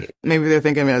invented it. Maybe they're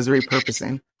thinking of it as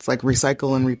repurposing. It's like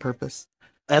recycle and repurpose.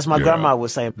 As my grandma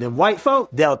would say, the white folk,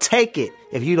 they'll take it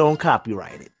if you don't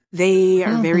copyright it. They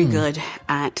are very good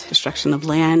at destruction of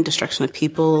land, destruction of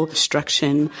people,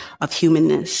 destruction of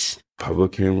humanness.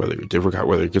 Republican, whether you're Democrat,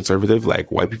 whether you're conservative,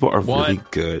 like white people are really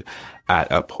good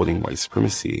at upholding white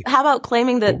supremacy. How about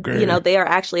claiming that, they are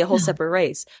actually a whole separate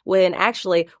race when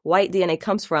actually white DNA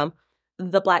comes from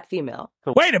the black female?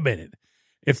 Wait a minute.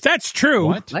 If that's true,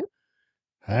 what?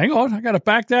 Hang on. I got to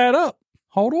back that up.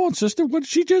 Hold on, sister. What did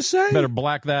she just say? Better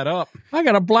black that up. I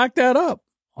got to black that up.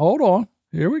 Hold on.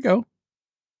 Here we go.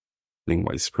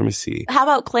 White supremacy. How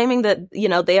about claiming that,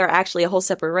 they are actually a whole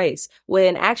separate race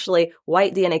when actually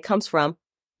white DNA comes from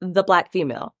the black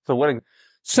female?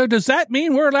 So does that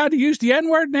mean we're allowed to use the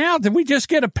N-word now? Did we just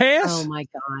get a pass? Oh my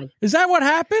God. Is that what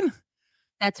happened?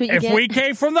 That's what you get. If we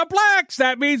came from the blacks,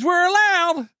 that means we're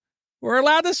allowed. We're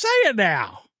allowed to say it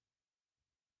now.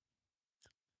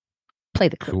 Play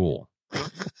the clip. Cool.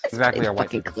 Exactly our white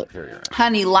people superior.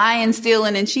 Honey, lying,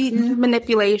 stealing, and cheating.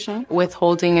 Manipulation.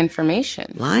 Withholding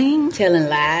information. Lying. Telling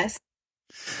lies.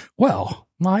 Well,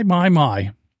 my.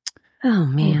 Oh,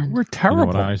 man. We're terrible.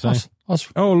 You know what I say?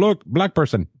 Oh, look, black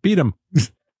person. Beat him.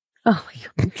 Oh,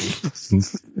 my God.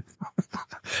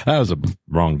 That was a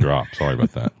wrong drop. Sorry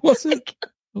about that. What's it?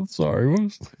 I'm sorry.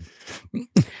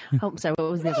 I'm sorry.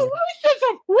 What was that?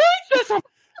 Racism.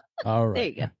 All right. There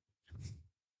you go.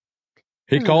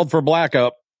 He called for black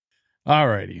up. All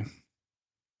righty.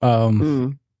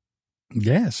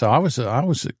 Yeah, so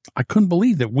I couldn't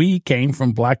believe that we came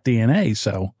from black DNA.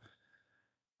 So,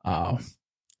 I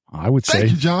would say.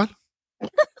 Thank you, John.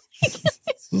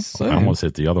 I almost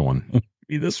hit the other one.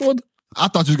 This one? I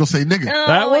thought you was going to say nigga. Oh,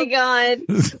 that my one? God.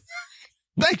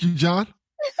 Thank you, John.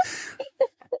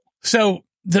 So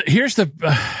here's the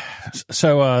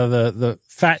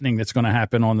fattening that's going to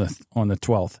happen on the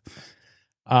 12th.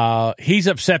 He's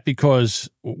upset because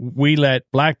we let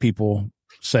black people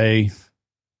say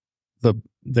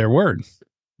their word.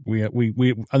 We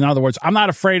in other words, I'm not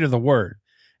afraid of the word.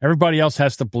 Everybody else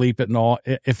has to bleep it and all.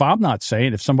 If I'm not saying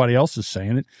it, if somebody else is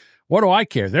saying it, what do I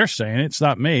care? They're saying it. It's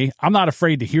not me. I'm not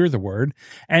afraid to hear the word.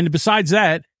 And besides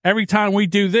that, every time we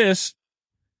do this,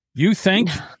 you think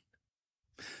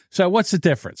So what's the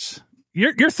difference?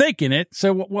 You're thinking it,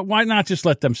 so why not just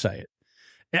let them say it?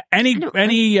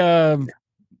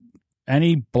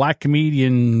 Any black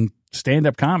comedian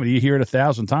stand-up comedy, you hear it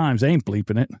 1,000 times, they ain't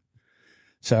bleeping it.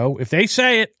 So if they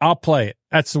say it, I'll play it.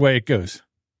 That's the way it goes.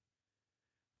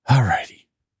 All righty.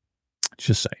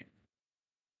 Just saying.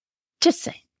 Just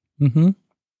saying. Mm-hmm.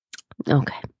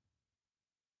 Okay.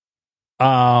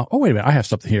 Oh, wait a minute. I have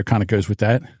something here kind of goes with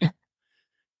that.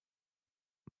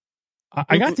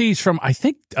 I got these from, I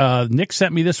think Nick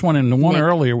sent me this one, and the one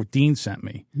earlier Dean sent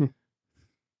me.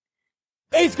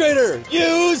 8th grader,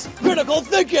 use critical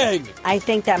thinking. I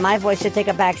think that my voice should take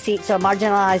a back seat so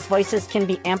marginalized voices can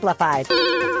be amplified.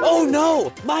 Oh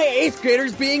no, my 8th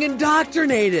grader's being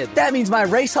indoctrinated. That means my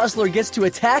race hustler gets to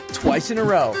attack twice in a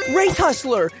row. Race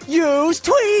hustler, use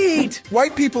tweet.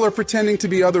 White people are pretending to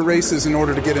be other races in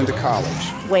order to get into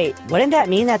college. Wait, wouldn't that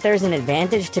mean that there's an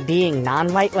advantage to being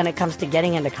non-white when it comes to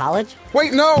getting into college?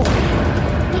 Wait, no!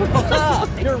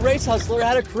 Your race hustler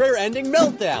had a career-ending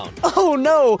meltdown. Oh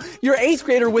no, your 8th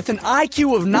grader with an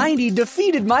IQ of 90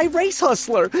 defeated my race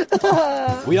hustler.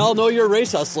 We all know your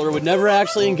race hustler would never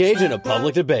actually engage in a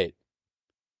public debate.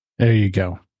 There you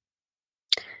go.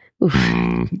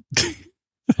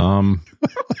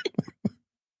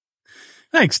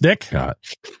 Thanks, Nick. Hold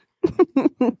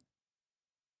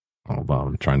on,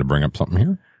 I'm trying to bring up something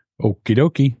here. Okie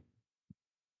dokie.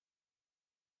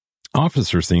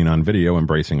 Officer seen on video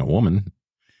embracing a woman.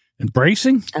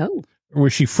 Embracing? Oh. Or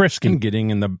was she frisking? Getting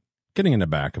in the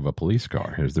back of a police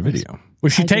car. Here's the video.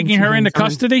 Was she taking her into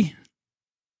custody?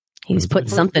 He's put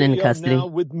something in custody. Now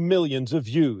with millions of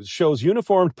views shows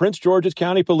uniformed Prince George's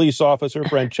County police officer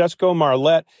Francesco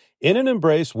Marlette in an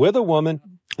embrace with a woman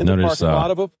in the parking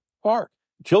lot of a park.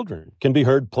 Children can be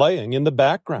heard playing in the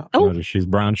background. Notice she's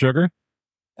brown sugar.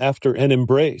 After an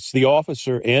embrace, the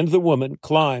officer and the woman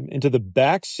climb into the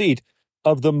back seat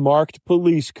of the marked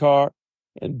police car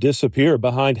and disappear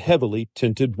behind heavily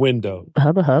tinted windows.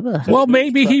 Hubba hubba. Well,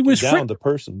 maybe he was down the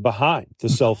person behind the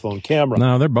cell phone camera.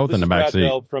 No, they're both in the back seat.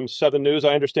 Bell from 7 News.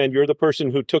 I understand you're the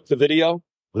person who took the video.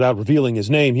 Without revealing his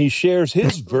name, he shares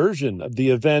his version of the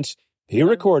events he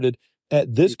recorded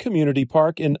at this community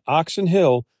park in Oxon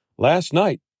Hill last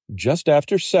night, just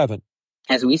after 7.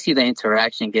 As we see the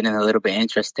interaction getting a little bit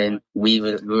interesting, we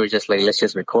were just like, let's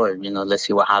just record, let's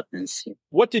see what happens.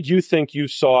 What did you think you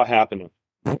saw happening?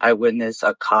 I witnessed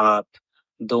a cop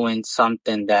doing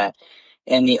something that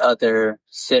any other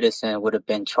citizen would have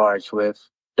been charged with.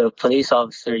 The police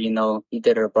officer, he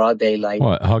did her broad daylight.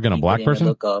 What, hugging a black person?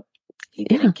 Look up. He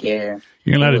didn't care.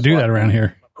 You're allowed to do that around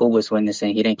here. Who was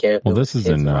witnessing? He didn't care. Well, this is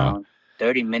in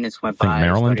 30 minutes went by.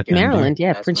 Maryland. Maryland,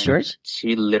 yeah, Prince George.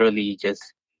 She literally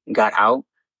just got out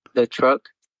the truck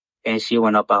and she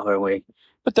went up out her way.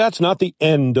 But that's not the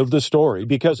end of the story,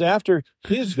 because after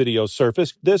his video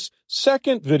surfaced, this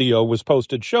second video was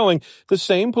posted showing the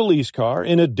same police car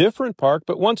in a different park,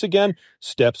 but once again,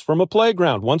 steps from a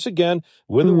playground, once again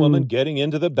with a woman getting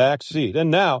into the back seat.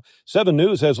 And now 7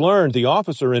 News has learned the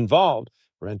officer involved,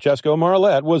 Francesco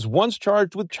Marlette, was once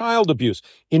charged with child abuse,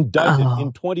 indicted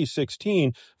in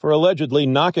 2016 for allegedly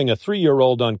knocking a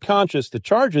 3-year-old unconscious. The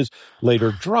charges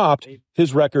later dropped,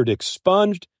 his record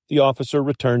expunged. The officer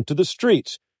returned to the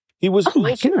streets. He was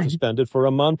also suspended for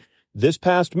a month this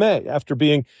past May after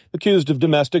being accused of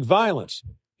domestic violence.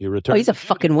 He returned. He's a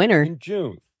fucking winner. In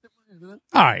June.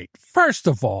 All right. First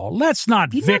of all, let's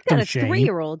not victim shame.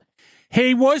 3-year-old.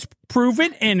 He was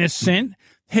proven innocent.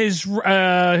 His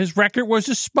record was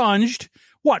expunged.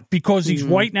 What? Because he's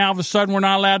white now, all of a sudden we're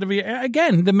not allowed to be.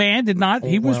 Again, the man did not.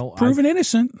 He was proven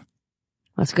innocent. Well,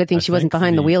 it's a good thing she wasn't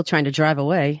behind the wheel trying to drive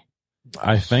away.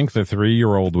 I think the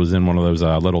 3-year-old was in one of those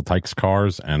little Tykes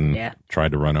cars and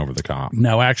tried to run over the cop.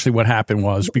 No, actually what happened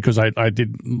was, because I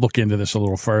did look into this a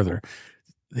little further,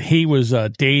 he was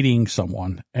dating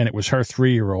someone, and it was her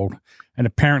 3-year-old, and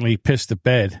apparently he pissed the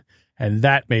bed, and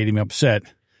that made him upset.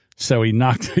 So he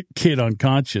knocked the kid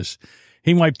unconscious.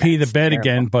 He might pee the bed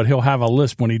again, but he'll have a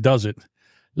lisp when he does it.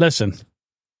 Listen.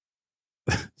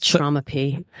 Trauma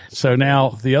pee. So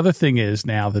now the other thing is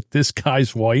now that this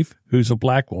guy's wife, who's a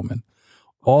black woman,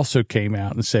 also came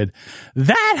out and said,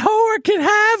 that whore can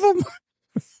have him.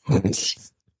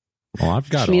 Well, I've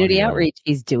got community audio. outreach.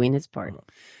 He's doing his part.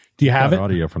 Do you have it?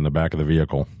 Audio from the back of the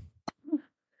vehicle.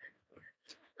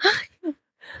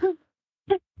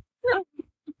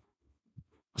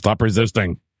 Stop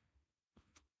resisting.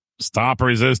 Stop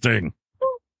resisting.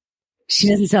 She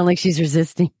doesn't sound like she's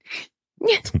resisting.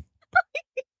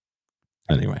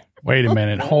 Anyway. Wait a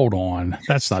minute. Hold on.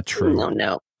 That's not true. Oh,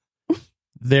 no.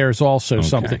 There's also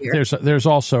something. There's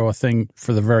also a thing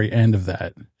for the very end of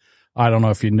that. I don't know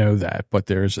if you know that, but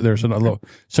there's a little.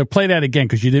 So play that again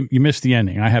because you missed the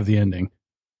ending. I have the ending.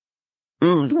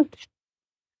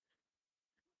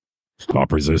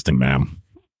 Stop resisting, ma'am.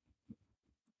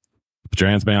 Put your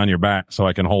hands behind your back so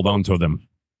I can hold on to them.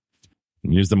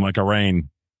 And use them like a rein.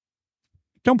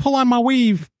 Don't pull on my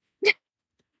weave.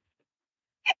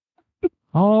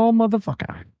 Oh,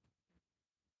 motherfucker.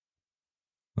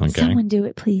 Okay. Someone do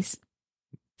it, please.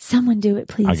 Someone do it,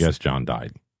 please. I guess John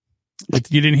died.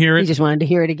 You didn't hear it? You just wanted to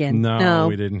hear it again. No,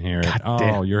 we didn't hear it.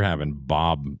 damn. You're having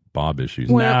Bob issues.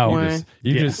 No.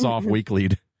 You just soft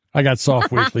weeklied. I got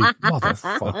soft weekly.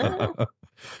 Motherfucker.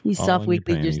 You soft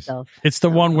weekly yourself. It's the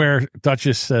one where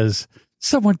Duchess says,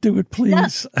 someone do it,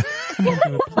 please.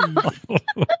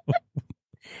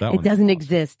 It doesn't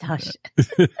exist. Hush.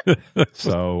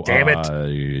 So, damn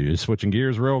it. Switching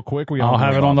gears real quick. I'll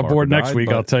have it on the board next week.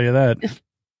 I'll tell you that.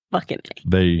 Fucking.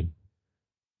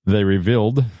 They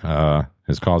revealed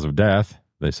his cause of death.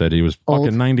 They said he was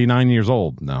fucking 99 years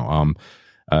old. No,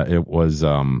 it was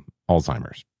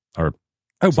Alzheimer's.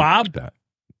 Bob? Like that.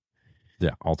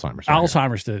 Yeah, Alzheimer's.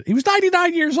 Alzheimer's did it. He was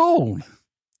 99 years old.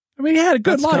 I mean, he had a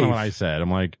good That's life. kind of what I said. I'm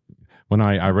like, when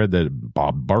I read that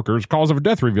Bob Barker's cause of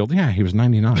death revealed, yeah, he was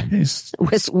 99. Was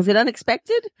it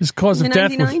unexpected? His cause of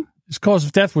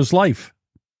death was life.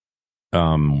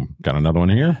 Got another one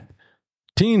here.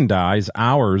 Teen dies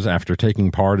hours after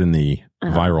taking part in the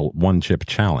viral one-chip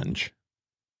challenge.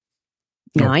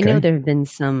 Now, I know there have been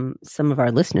some of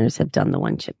our listeners have done the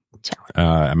one-chip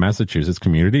challenge. A Massachusetts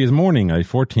community is mourning a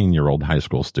 14-year-old high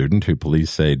school student who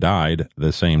police say died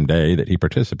the same day that he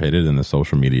participated in the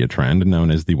social media trend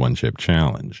known as the one-chip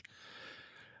challenge.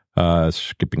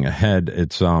 Skipping ahead,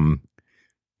 it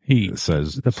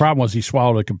says the problem was he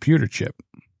swallowed a computer chip.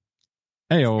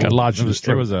 Got lodged in his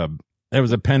throat. It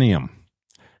was a Pentium.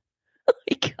 Oh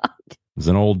my God. It was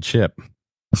an old chip.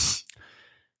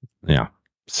 Yeah.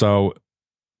 So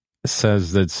it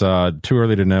says it's too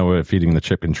early to know if eating the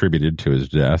chip contributed to his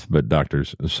death, but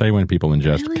doctors say when people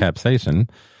ingest capsaicin,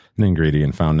 an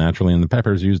ingredient found naturally in the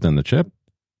peppers used in the chip,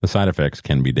 the side effects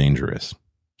can be dangerous.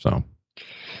 So,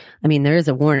 I mean, there is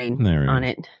a warning on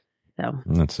it. So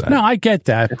that's sad. No, I get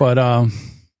that, but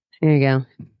there you go.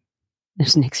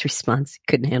 There's Nick's response.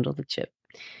 Couldn't handle the chip.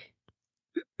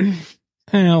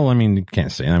 Well, I mean, you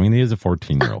can't say. I mean, he is a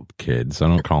 14-year-old kid, so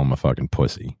don't call him a fucking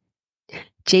pussy.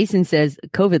 Jason says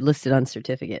COVID listed on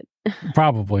certificate.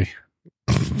 Probably.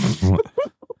 Do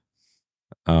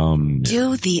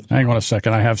the. Hang on a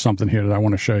second. I have something here that I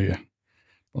want to show you.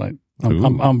 Like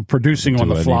I'm producing on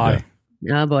the fly.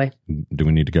 Oh boy. Do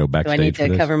we need to go Do backstage? I need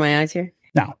to cover my eyes here?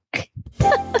 No.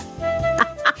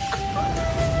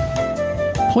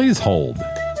 Please hold.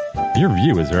 Your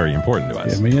view is very important to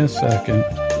us. Give me a second.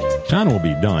 John will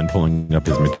be done pulling up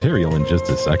his material in just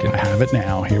a second. I have it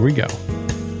now. Here we go.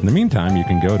 In the meantime, you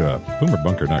can go to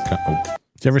boomerbunker.com. Oh.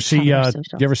 Did you ever see? Did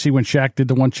you ever see when Shaq did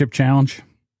the one chip challenge?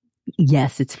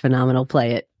 Yes, it's phenomenal.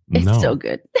 Play it. It's so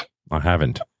good. I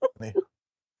haven't.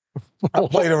 I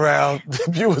played around. The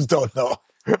viewers don't know.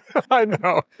 I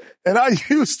know. And I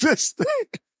used this thing.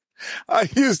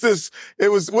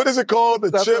 It was, what is it called?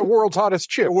 The world's hottest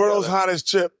chip. The world's hottest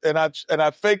chip. And I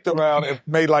faked around and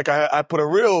made like I put a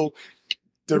real.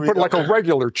 You put like a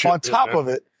regular chip on top of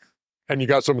it. And you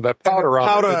got some of that powder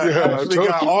on it. Actually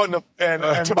got on the, and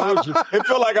it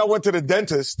felt like I went to the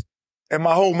dentist and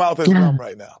my whole mouth is numb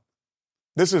right now.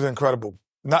 This is incredible.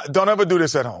 Don't ever do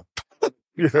this at home.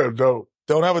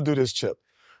 Don't ever do this chip.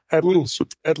 At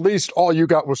least all you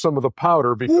got was some of the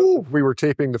powder because we were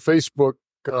taping the Facebook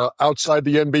outside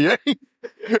the NBA.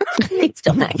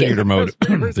 Theater mode.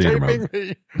 Theater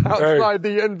mode. Outside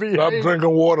the NBA. Stop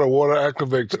drinking water. Water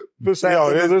activates it.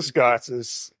 This guy.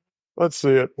 Let's see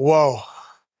it. Whoa.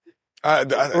 We're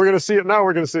going to see it now.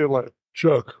 We're going to see it later.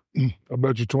 Chuck, I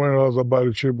bet you $20 I'll buy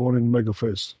the chip, won't even make a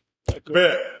face.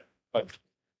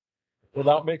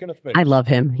 Without making a face. I love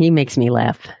him. He makes me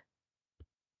laugh.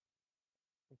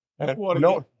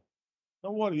 No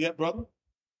water yet, brother.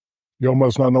 You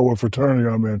must not know what fraternity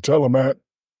I'm in. Tell him that.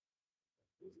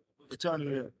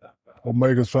 Fraternity.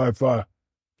 Omega Psi Phi.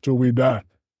 Till we die.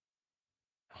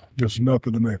 Just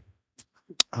nothing to me.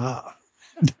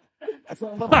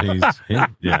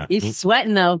 He's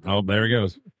sweating though. Oh, there he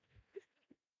goes.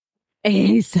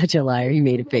 He's such a liar. He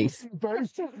made a face. I'm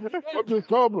just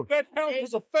coughing. That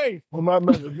was a face. Well, not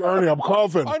Ernie, I'm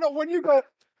coughing. I know when you go.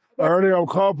 Ernie, I'm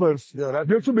coughing. Yeah, that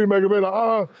used to be making me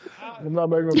like, I'm not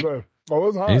making a face. Oh,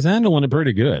 it's hot. He's handling it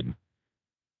pretty good.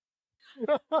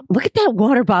 Look at that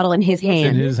water bottle in his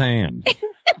hand. In his hand. It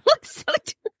looks so.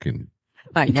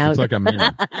 All right, now it's like a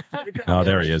man. Oh,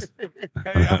 there he is.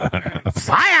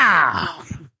 Fire!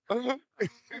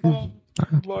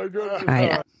 My goodness.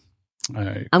 All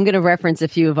right. I'm going to reference a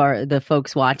few of the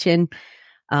folks watching.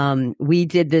 We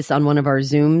did this on one of our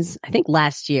Zooms, I think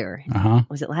last year.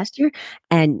 Was it last year?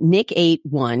 And Nick ate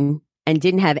one and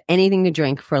didn't have anything to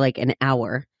drink for like an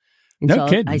hour. And No so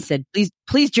kidding. I said,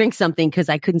 please drink something because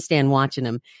I couldn't stand watching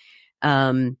him.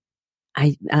 Another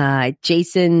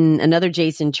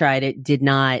Jason tried it, did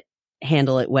not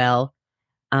handle it well.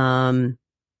 And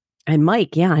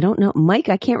Mike, I don't know. Mike,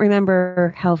 I can't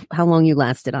remember how long you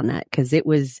lasted on that because it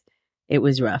was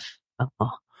rough.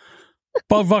 Oh.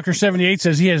 Budvucker 78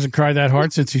 says he hasn't cried that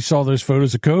hard since he saw those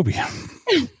photos of Kobe.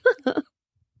 It's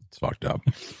fucked up.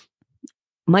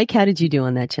 Mike, how did you do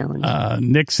on that challenge?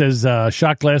 Nick says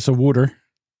shot glass of water.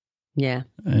 Yeah.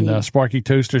 And Sparky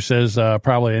Toaster says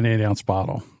probably an 8-ounce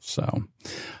bottle. So,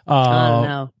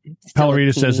 no.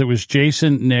 Pellerita says it was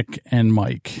Jason, Nick, and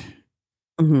Mike.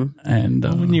 Mm-hmm. And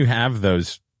when you have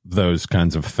those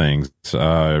kinds of things,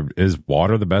 is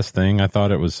water the best thing? I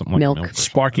thought it was something like milk.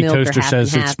 Sparky Toaster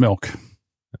says it's milk.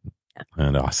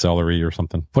 And celery or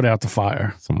something. Put out the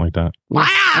fire. Something like that. Yeah.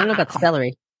 I don't know about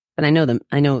celery, but I know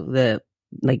the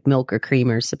like milk or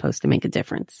creamer is supposed to make a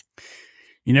difference.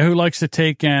 You know who likes to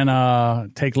take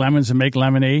lemons and make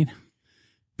lemonade?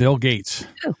 Bill Gates.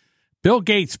 Oh. Bill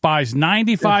Gates buys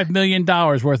 $95 million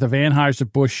worth of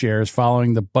Anheuser-Busch shares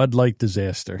following the Bud Light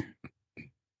disaster.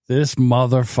 This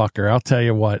motherfucker, I'll tell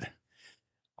you what.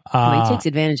 He takes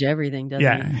advantage of everything,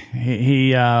 doesn't he?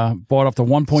 He bought up to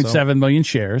 1.7 million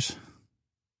shares.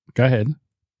 Go ahead.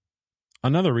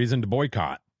 Another reason to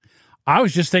boycott. I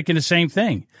was just thinking the same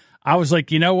thing. I was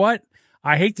like, you know what?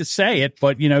 I hate to say it,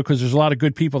 but, because there's a lot of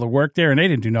good people that work there and they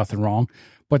didn't do nothing wrong.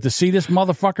 But to see this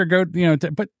motherfucker go,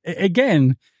 but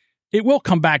again, it will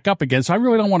come back up again. So I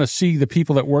really don't want to see the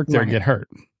people that work there get hurt.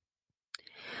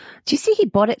 Do you see he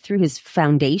bought it through his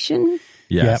foundation?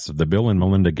 Yes, the Bill and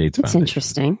Melinda Gates That's Foundation.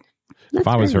 Interesting. If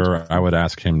I was her, I would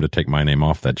ask him to take my name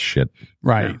off that shit.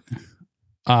 Right.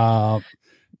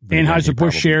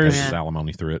 Anheuser-Busch shares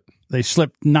alimony through it. They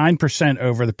slipped 9%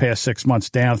 over the past 6 months,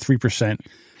 down 3%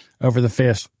 over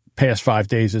the past 5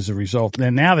 days as a result.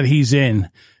 And now that he's in,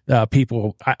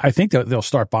 people, I think they'll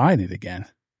start buying it again.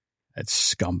 That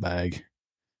scumbag.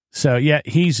 So, yeah,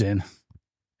 he's in.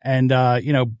 And,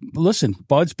 listen,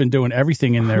 Bud's been doing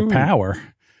everything in their power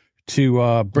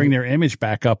to bring their image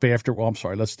back up after. Well, I'm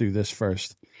sorry. Let's do this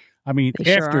first. I mean,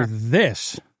 after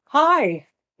this. Hi.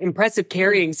 Impressive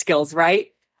carrying skills, right?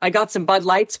 I got some Bud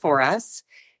Lights for us.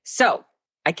 So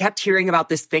I kept hearing about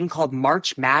this thing called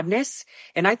March Madness,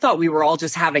 and I thought we were all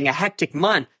just having a hectic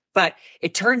month. But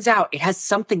it turns out it has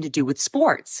something to do with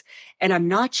sports. And I'm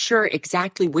not sure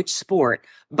exactly which sport,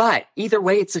 but either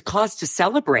way, it's a cause to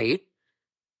celebrate.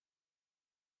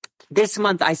 This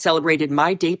month, I celebrated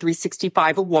my day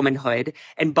 365 of womanhood,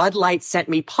 and Bud Light sent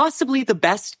me possibly the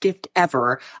best gift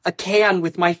ever, a can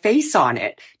with my face on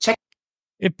it. Check.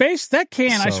 That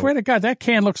can, I swear to God, that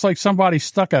can looks like somebody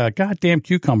stuck a goddamn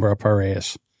cucumber up her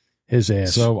ass. His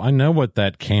ass. So I know what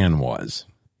that can was.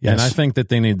 Yes. And I think that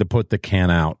they need to put the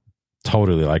can out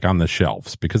totally like on the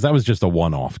shelves because that was just a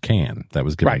one-off can that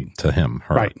was given to him,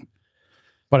 her. Right.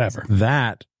 Whatever.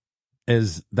 That's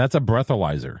a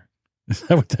breathalyzer. Is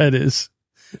that what that is?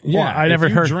 Yeah. Well, I never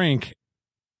heard.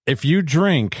 If you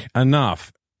drink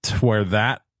enough to where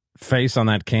that face on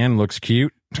that can looks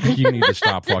cute, you need to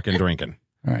stop fucking drinking.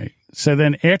 All right. So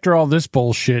then after all this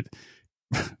bullshit,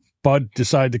 Bud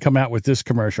decided to come out with this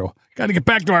commercial. Got to get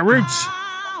back to our roots.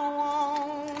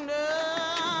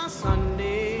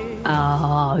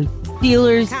 Oh,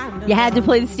 Steelers. You had to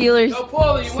play the Steelers. Yo,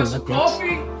 Paulie, you want some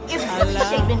coffee? Oh,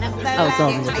 it's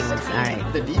all the defense. All right.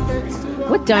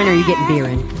 What diner are you getting beer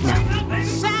in? No.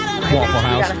 Waffle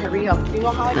House. You gotta hurry up. You know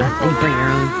how You bring your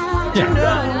own.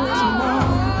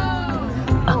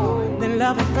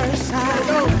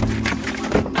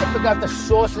 I forgot the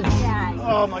sausage.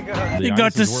 Oh, my God. You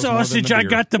got the sausage. I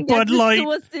got the Bud Light.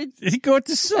 He got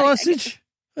the sausage.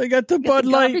 I got the Bud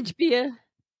Light. Garbage beer.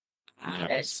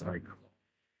 Sorry.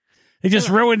 He just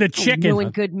ruined the chicken.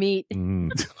 Ruined good meat.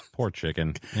 Poor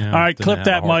chicken. Yeah, all right, clip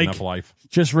that, Mike.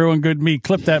 Just ruined good meat.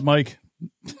 Clip that, Mike.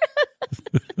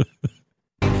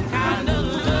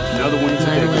 Another one to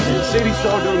take. City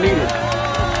Star don't need it.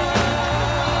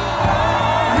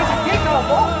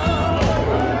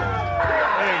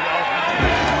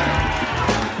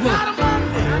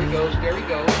 There he goes. There he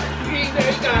got it.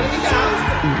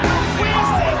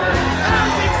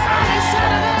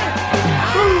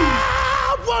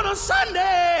 On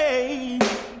Sunday,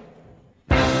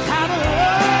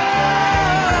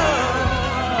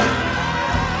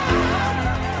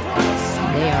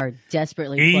 they are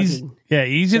desperately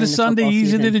easy to Sunday,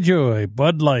 easy to the joy.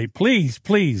 Bud Light, please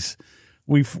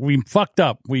we fucked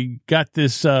up. We got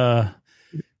this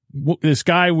this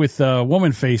guy with a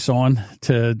woman face on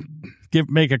to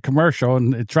make a commercial,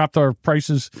 and it dropped our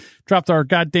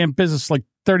goddamn business like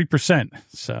 30%.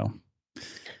 So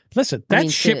listen,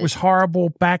 that shit was horrible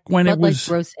back when it was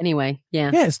gross anyway.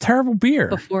 Yeah. Yeah, it's terrible beer.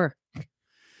 Before.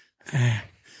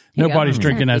 Nobody's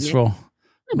drinking that swill.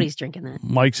 Nobody's drinking that.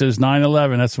 Mike says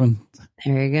 9/11. That's when.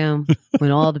 There you go.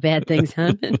 When all the bad things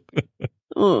happen.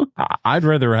 I'd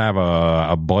rather have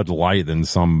a Bud Light than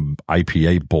some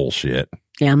IPA bullshit.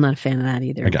 Yeah, I'm not a fan of that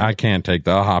either. I can't take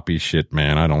the hoppy shit,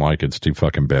 man. I don't like it. It's too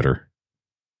fucking bitter.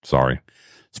 Sorry.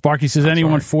 Sparky says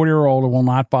anyone 40 or older will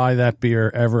not buy that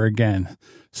beer ever again.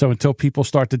 So until people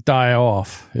start to die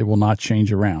off, it will not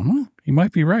change around. Well, he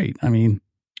might be right. I mean,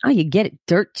 you get it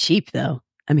dirt cheap though.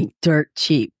 I mean, dirt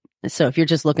cheap. So if you're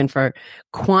just looking for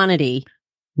quantity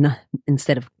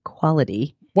instead of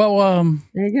quality, well,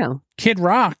 there you go. Kid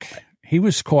Rock, he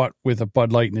was caught with a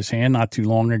Bud Light in his hand not too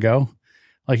long ago.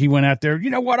 Like he went out there, you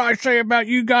know what I say about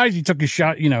you guys? He took his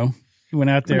shot, he went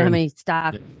out there. How many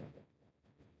stock?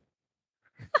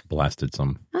 Blasted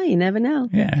some. Oh, you never know.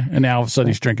 Yeah. And now all of a sudden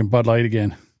he's drinking Bud Light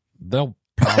again. They'll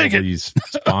probably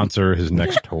sponsor his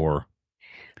next tour.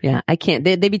 Yeah, I can't.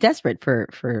 They'd be desperate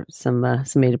for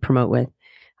somebody to promote with.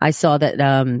 I saw that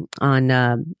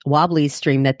on Wobbly's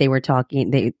stream that they were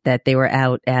talking. That they were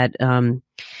out in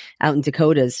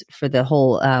Dakotas for the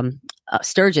whole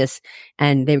Sturgis,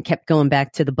 and they kept going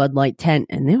back to the Bud Light tent,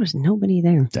 and there was nobody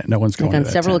there. No one's going on to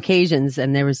that several tent. occasions,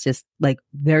 and there was just like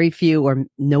very few or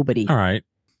nobody. All right,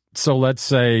 so let's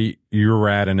say you're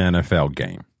at an NFL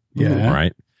game,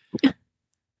 right,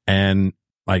 and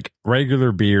like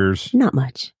regular beers, not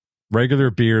much. Regular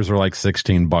beers are like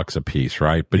 $16 a piece,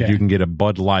 right? But you can get a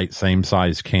Bud Light same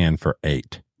size can for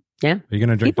 $8. Yeah, are you going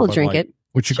to drink? People drink it.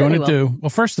 What you're going to do? Well,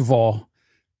 first of all,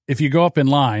 if you go up in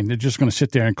line, they're just going to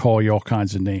sit there and call you all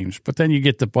kinds of names. But then you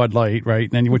get the Bud Light, right?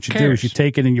 And then what you do is you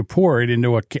take it and you pour it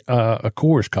into a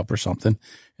Coors cup or something,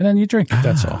 and then you drink it.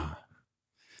 That's all.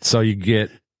 So you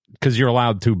get, because you're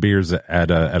allowed 2 beers at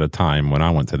a time. When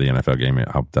I went to the NFL game,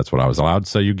 that's what I was allowed.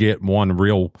 So you get one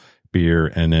real beer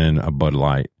and then a Bud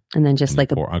Light. And then just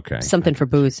like something for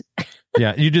booze.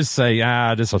 Yeah, you just say,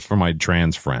 this was for my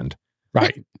trans friend.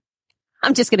 Right.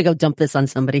 I'm just going to go dump this on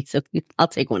somebody, so I'll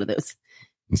take one of those.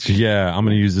 Yeah, I'm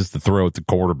going to use this to throw at the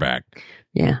quarterback.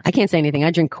 Yeah, I can't say anything.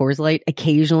 I drink Coors Light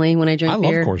occasionally when I drink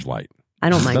beer. I love Coors Light. I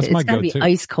don't mind That's it. It's got to be go-to.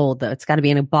 ice cold, though. It's got to be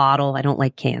in a bottle. I don't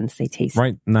like cans. They taste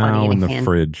right now funny in the can.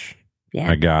 fridge. Yeah.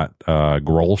 I got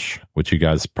Grolsch, which you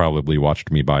guys probably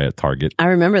watched me buy at Target. I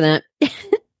remember that.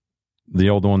 The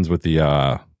old ones with the,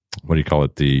 what do you call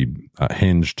it? The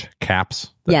hinged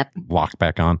caps that lock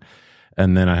back on.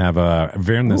 And then I have a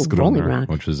Vernesgrunner,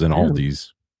 which is an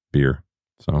Aldi's beer.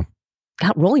 So,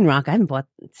 God, Rolling Rock. I haven't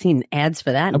seen ads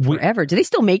for that in forever. Do they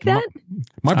still make that?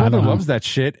 My brother loves that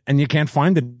shit, and you can't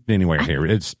find it anywhere here.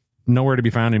 It's nowhere to be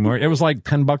found anymore. It was like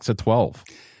 $10 at 12,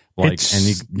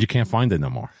 and you can't find it no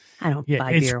more. I don't.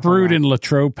 buy It's beer brewed in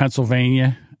Latrobe,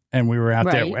 Pennsylvania, and we were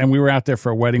out there. And we were out there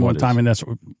for a wedding one time, and that's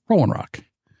Rolling Rock.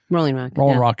 Rolling Rock.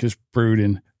 Rolling Rock is brewed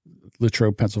in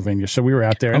Latrobe, Pennsylvania. So we were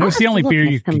out there, and it was the only beer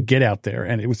you could get out there,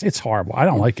 and it's horrible. I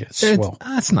don't like it. It's swill.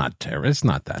 It's not terrible. It's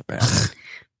not that bad.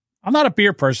 I'm not a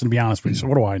beer person, to be honest with you. So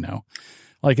what do I know?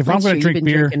 Like if I'm going to drink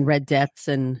beer, drinking Red Deaths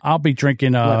and I'll be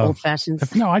drinking old fashions.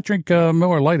 I drink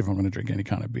Miller Lite if I'm going to drink any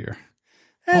kind of beer.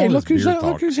 Hey, look who's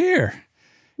here!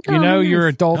 You're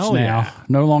adults now,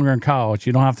 no longer in college.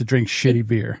 You don't have to drink shitty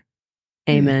beer.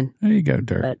 Amen. There you go,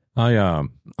 Dirt.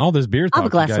 All this beer talk. I'll have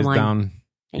a glass of wine.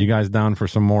 You guys down for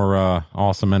some more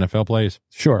awesome NFL plays?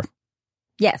 Sure.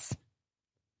 Yes.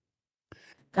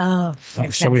 Oh,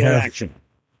 so we have action.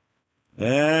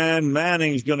 And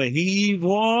Manning's going to heave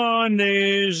one.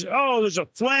 There's a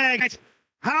flag.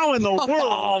 How in the world?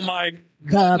 Oh, my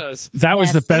goodness. That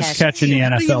was the best catch in the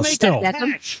NFL still.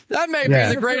 That may be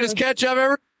the greatest catch I've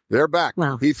ever. They're back.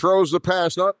 Wow. He throws the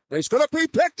pass up. He's going to be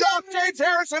picked up. James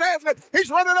Harrison has it. He's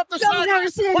running up the side.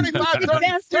 25, 30,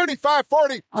 35,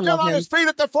 40. Still on his feet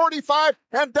at the 45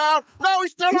 and down. No,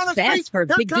 he's still on his feet. For a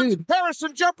Here big comes dude.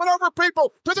 Harrison jumping over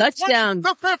people to the Touchdown. 20,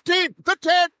 the 15, the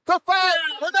 10, the 5.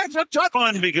 And that's a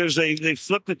touchdown. Because they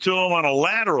flipped it to him on a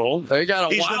lateral. They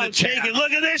got He's going to take it.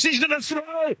 Look at this. He's going to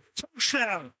throw.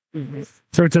 Touchdown.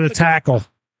 Throw it to the tackle.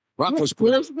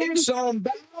 Roethlisberger in zone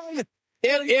bound.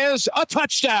 It is a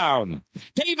touchdown.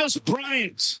 Davis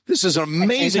Bryant. This is an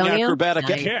amazing acrobatic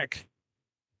kick.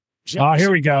 Oh,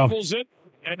 here we go. It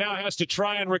and now has to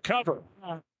try and recover.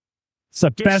 It's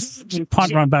the best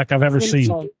punt run back I've ever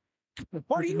seen. What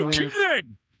are you doing?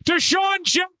 Deshaun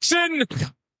Jackson.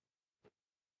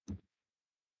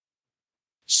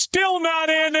 Still not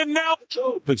in, and now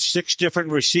with 6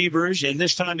 different receivers, and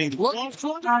this time he's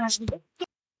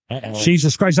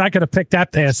Jesus Christ, I could have picked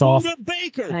that pass off. Buda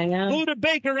Baker. I know. Buda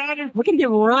Baker out of Look at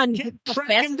him run.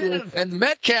 And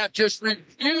Metcalf just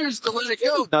refused to let it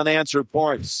go. Unanswered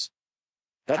points.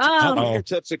 That's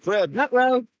fingertips of crib. Nut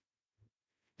road.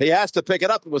 He has to pick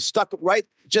it up. It was stuck right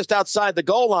just outside the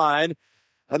goal line.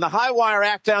 And the high wire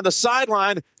act down the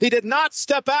sideline. He did not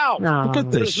step out. No. Look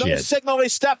at this There's no shit. signal he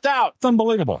stepped out. It's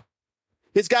unbelievable.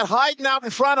 He's got Hayden out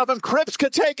in front of him. Cripps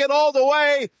could take it all the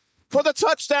way for the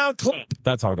touchdown.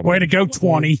 That's hard to Way to go,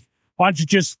 20. Why'd you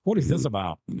just... What is this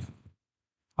about?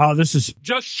 Oh, this is...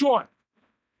 Just short.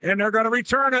 And they're going to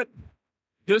return it.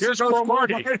 This is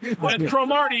Cromartie. And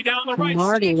Cromartie down the right.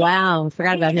 Marty, wow.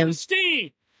 Forgot about him.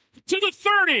 Steve to the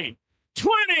 30,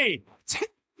 20, 10,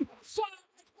 5,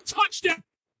 touchdown.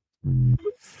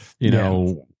 You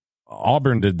know,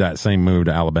 Auburn did that same move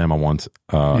to Alabama once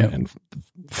and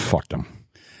fucked them.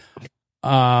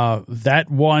 That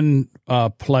one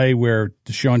play where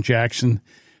Deshaun Jackson,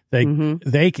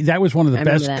 that was one of the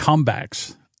best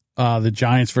comebacks. The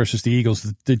Giants versus the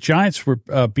Eagles. The Giants were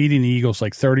beating the Eagles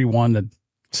like 31-7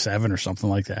 or something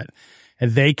like that,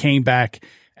 and they came back,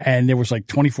 and there was like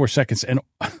 24 seconds, and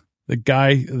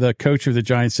the coach of the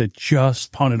Giants said,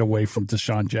 "Just punt it away from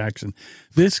Deshaun Jackson."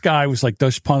 This guy was like,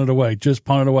 "Just punt it away, just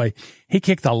punt it away." He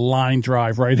kicked a line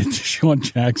drive right at Deshaun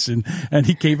Jackson, and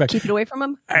he came back. Keep it away from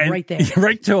him? Right there.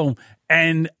 Right to him.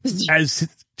 And as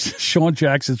Deshaun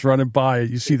Jackson's running by,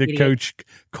 you see the coach,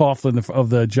 Coughlin of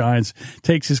the Giants,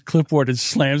 takes his clipboard and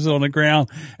slams it on the ground,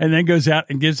 and then goes out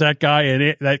and gives that guy,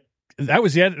 and that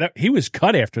was the end. He was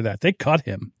cut after that. They cut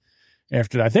him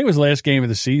after that. I think it was the last game of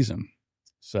the season.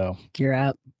 So you're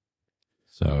out.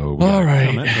 So all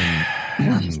right,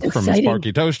 from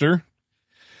Sparky Toaster.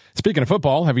 Speaking of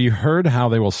football, have you heard how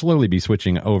they will slowly be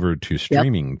switching over to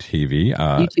streaming TV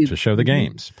to show the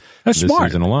games? That's this smart.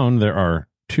 Season alone, there are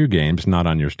 2 games not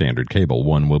on your standard cable.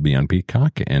 One will be on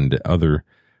Peacock, and the other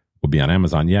will be on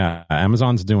Amazon. Yeah,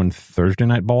 Amazon's doing Thursday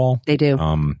Night Ball. They do.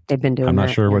 They've been doing. I'm not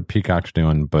that, sure what Peacock's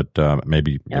doing, but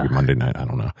maybe Monday night. I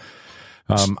don't know.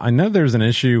 I know there's an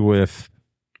issue with.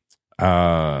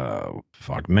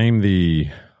 Name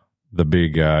the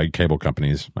big cable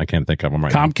companies. I can't think of them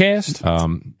right Comcast?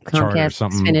 now. Charter,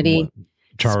 something. Xfinity,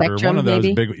 Charter, Spectrum, one of those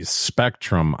maybe? big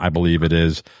Spectrum, I believe it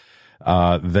is.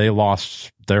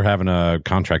 They're having a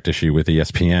contract issue with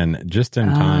ESPN just in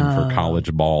time for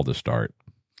college ball to start.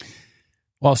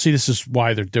 Well, see, this is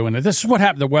why they're doing it. This is what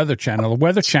happened to the Weather Channel. The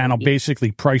Weather Channel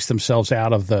basically priced themselves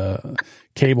out of the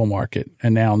cable market,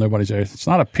 and now nobody's there. It's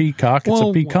not a peacock, it's a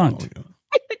peacunt.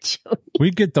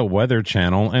 We get the Weather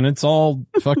Channel, and it's all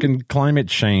fucking climate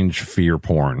change fear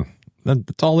porn.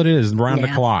 That's all it is, round the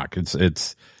clock.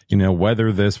 It's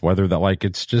weather this, weather that. Like,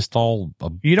 it's just all.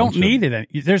 You don't need it.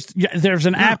 There's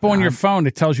an app on your phone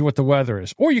that tells you what the weather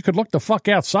is, or you could look the fuck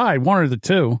outside. One or the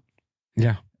two.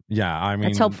 Yeah. I mean,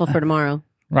 that's helpful for tomorrow.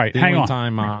 Right. Hang on.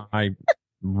 Time I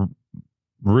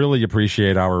really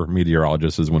appreciate our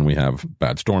meteorologists is when we have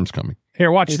bad storms coming.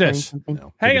 Here, watch this.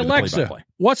 Hey, Alexa,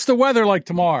 what's the weather like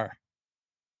tomorrow?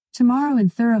 Tomorrow in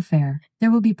Thoroughfare, there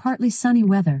will be partly sunny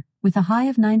weather, with a high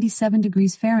of 97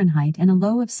 degrees Fahrenheit and a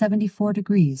low of 74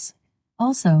 degrees.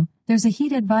 Also, there's a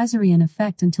heat advisory in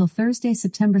effect until Thursday,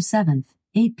 September 7th,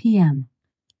 8 p.m.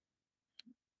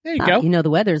 There you go. You know the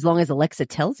weather as long as Alexa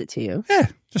tells it to you. Yeah,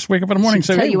 just wake up in the morning.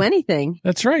 She'll tell you anything.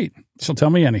 That's right. She'll tell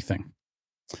me anything.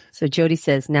 So Jody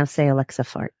says, now say Alexa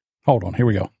fart. Hold on. Here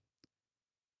we go.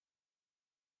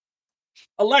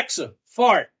 Alexa,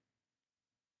 fart.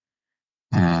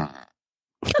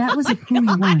 That was a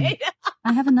pooey one.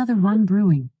 I have another one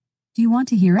brewing. Do you want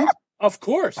to hear it? Of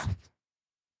course.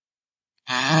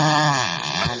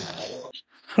 That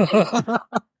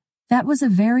was a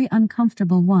very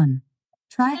uncomfortable one.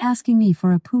 Try asking me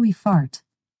for a pooey fart.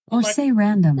 Or say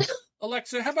random.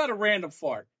 Alexa, how about a random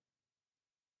fart?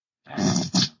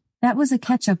 That was a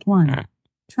ketchup one.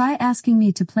 Try asking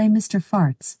me to play Mr.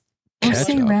 Farts. Or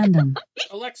say random.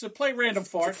 Alexa, play random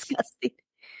farts.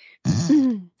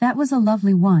 That was a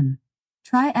lovely one.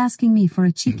 Try asking me for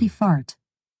a cheeky fart.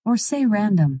 Or say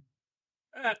random.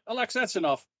 Alexa, that's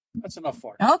enough. That's enough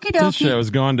fart. Okie This dokie. show's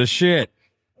gone to shit.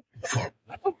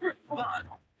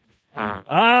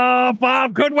 Oh,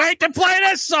 Bob, couldn't wait to play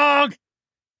this song.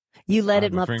 You let I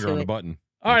have him my up finger to on the it. button.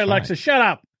 All right, Alexa, shut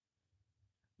up.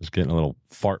 Just getting a little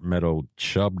fart meadow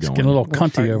chub going. Just getting a little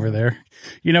cunty over there.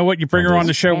 You know what? You bring her on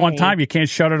the show one time, you can't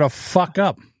shut her the fuck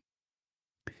up.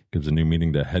 Gives a new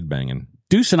meaning to headbanging.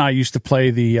 Deuce and I used to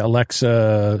play the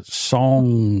Alexa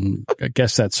song.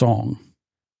 Guess that song.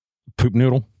 Poop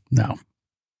Noodle? No.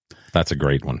 That's a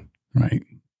great one. Right.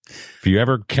 If you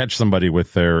ever catch somebody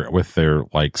with their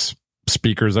like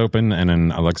speakers open and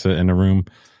an Alexa in the room,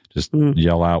 just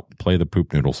yell out, play the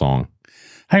poop noodle song.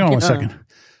 Hang on one second.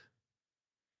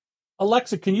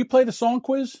 Alexa, can you play the song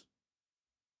quiz?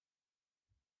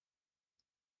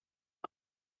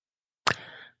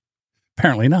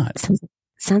 Apparently not.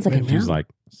 Sounds like She's like,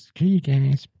 screw you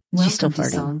guys. She's still Welcome to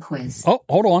farting. Song Quiz. Oh,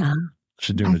 hold on.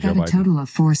 She's doing I've the Joe got a Biden. total of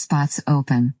 4 spots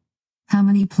open. How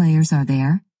many players are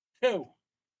there? 2.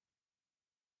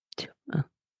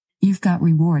 You've got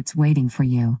rewards waiting for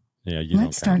you. Yeah, you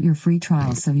Let's start your free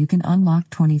trial so you can unlock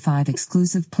 25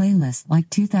 exclusive playlists like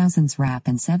 2000s rap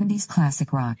and 70s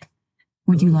classic rock.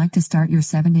 Would you like to start your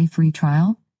 7-day free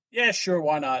trial? Yeah, sure.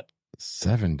 Why not?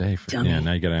 7-day. Yeah,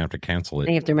 now you're going to have to cancel it.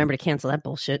 You have to remember to cancel that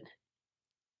bullshit.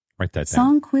 Write that down.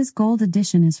 Song Quiz Gold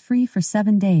Edition is free for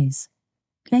 7 days.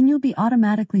 Then you'll be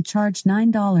automatically charged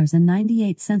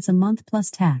 $9.98 a month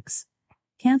plus tax.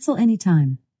 Cancel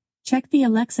anytime. Check the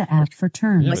Alexa app for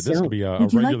terms. Yeah, but this could be a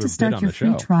Would you regular like to bit start on your the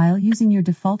free show. trial using your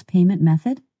default payment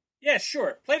method? Yeah,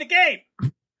 sure. Play the game.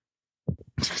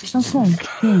 Okay,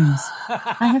 games.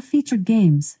 I have featured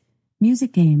games,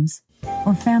 music games,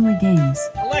 or family games.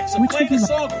 Alexa, Which play would you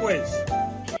the like? song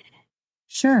quiz.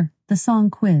 Sure, the song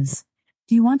quiz.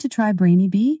 Do you want to try Brainy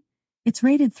Bee? It's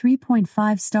rated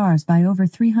 3.5 stars by over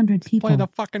 300 people. Play the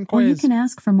fucking Or you quiz. can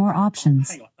ask for more options.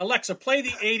 Hang on. Alexa, play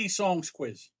the 80 songs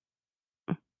quiz.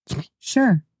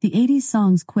 Sure, the 80s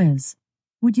songs quiz.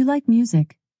 Would you like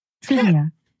music,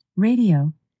 trivia,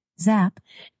 radio, zap,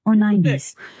 or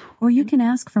 90s? Or you can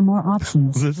ask for more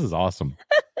options. This is awesome.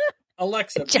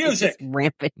 Alexa, Just music.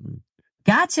 rampant.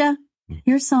 Gotcha!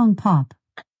 Here's song pop.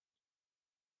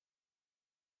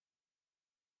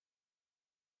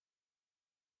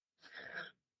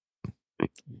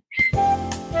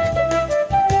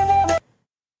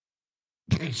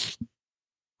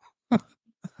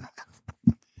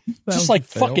 Just like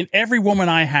fucking every woman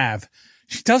I have.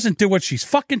 She doesn't do what she's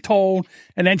fucking told,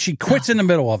 and then she quits in the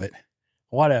middle of it.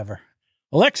 Whatever.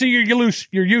 Alexa,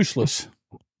 you're useless.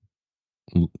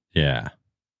 Yeah.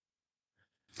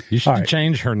 You should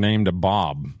change her name to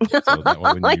Bob. So that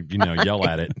way when you yell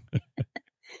at it.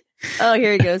 Oh,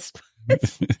 here he goes.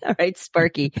 All right,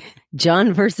 Sparky.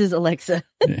 John versus Alexa.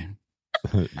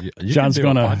 John's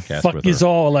gonna fuck his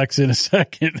all, Alexa, in a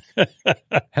second.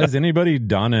 Has anybody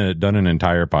done an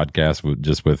entire podcast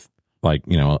with like,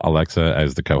 Alexa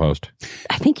as the co-host?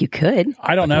 I think you could.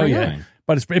 I don't know yet,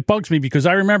 but it bugs me because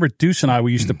I remember Deuce and I,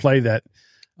 we used to play that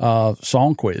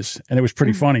song quiz, and it was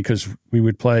pretty funny because we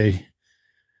would play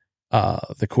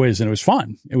the quiz, and it was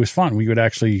fun. It was fun. We would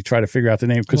actually try to figure out the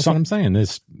name. That's what I'm saying.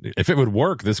 If it would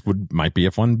work, this might be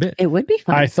a fun bit. It would be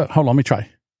fun. I thought. Hold on, let me try.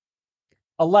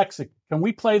 Alexa, can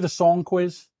we play the song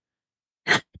quiz?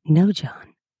 No,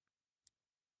 John.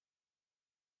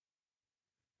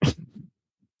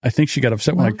 I think she got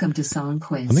upset when Welcome to Song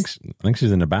Quiz. I think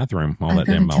she's in the bathroom. All I've that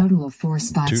got damn a total of 4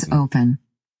 spots tooting. open.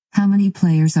 How many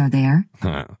players are there?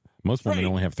 Most women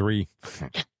only have 3.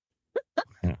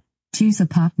 Choose a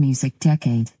pop music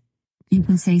decade. You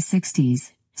can say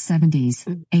 60s,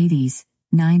 70s, 80s,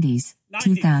 90s,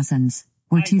 2000s,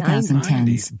 or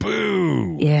 2010s.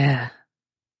 Boo! Yeah.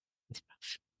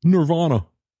 Nirvana.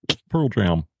 Pearl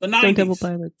Jam. The Stone Temple 90s.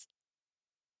 Pilots.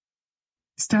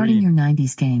 Starting your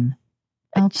 90s game.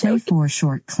 I'll play 4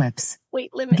 short clips.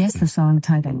 Wait, limit. Guess the song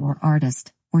title or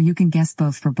artist, or you can guess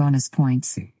both for bonus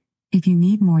points. If you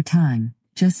need more time,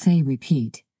 just say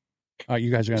repeat. All right,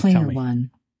 you guys are going to tell Player me.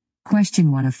 1.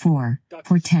 Question 1 of 4,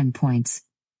 for 10 points.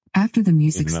 After the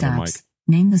music Need another stops,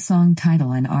 name the song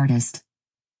title and artist.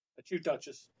 That's you,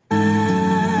 Duchess.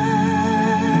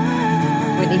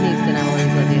 Whitney Houston, I will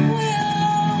always love you.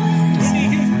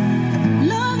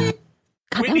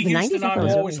 God, that was Whitney the 90s. Houston, I I thought it will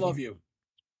was always early. love you.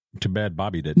 Too bad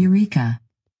Bobby did. Eureka.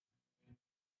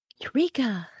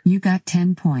 Eureka. You got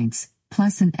 10 points,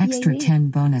 plus an extra Yay. 10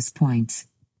 bonus points.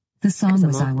 The song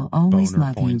was I Will Always Boner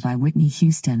Love You points. by Whitney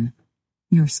Houston.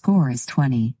 Your score is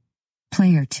 20.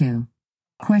 Player 2.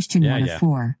 Question 1 Yeah. of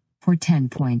 4, for 10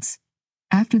 points.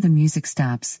 After the music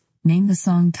stops, name the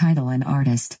song title and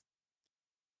artist.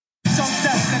 So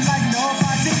desperate like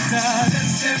nobody does.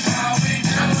 This is how we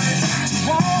do it.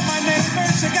 All my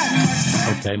neighbors, you got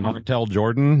much. Okay, Martell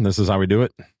Jordan, this is how we do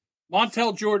it.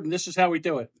 Montel Jordan, this is how we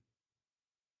do it.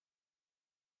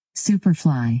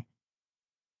 Superfly.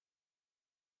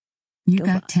 You Go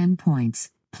got Bob. 10 points,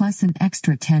 plus an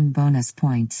extra 10 bonus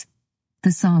points.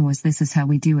 The song was This Is How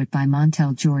We Do It by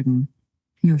Montel Jordan.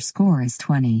 Your score is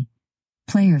 20.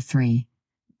 Player 3.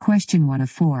 Question 1 of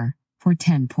 4, for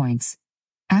 10 points.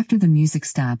 After the music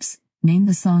stops, name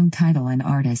the song title and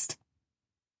artist.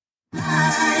 Hit me,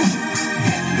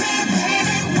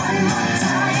 baby, one more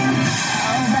time.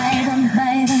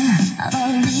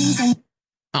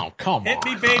 Oh, come Hit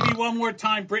me, baby, one more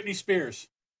time, Britney Spears.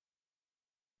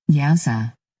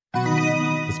 Yowza.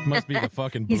 This must be the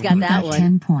fucking. He's got You that got one.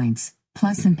 10 points,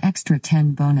 plus an extra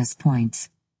 10 bonus points.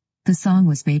 The song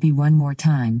was Baby One More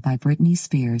Time by Britney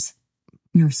Spears.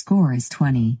 Your score is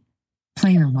 20.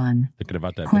 Player 1. Thinking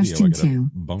about that Question video, I got a 2,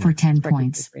 boner. for 10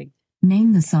 points.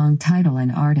 Name the song title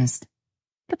and artist.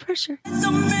 The pressure.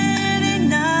 So many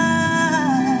nights,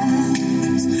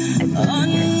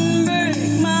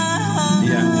 unbreak my heart.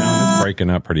 Yeah, John, it's breaking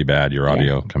up pretty bad. Your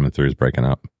audio coming through is breaking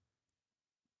up.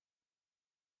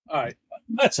 All right,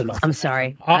 that's enough. I'm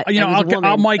sorry.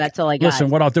 I'll mic. That's all I got. Listen,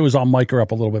 what I'll do is I'll mic her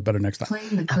up a little bit better next time.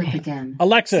 Playing the clip again.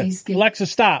 Alexa, Say skip. Alexa,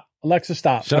 stop. Alexa,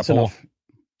 stop. Shut That's up, enough.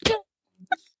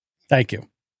 Thank you.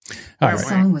 All The right.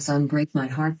 song was Unbreak My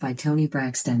Heart by Tony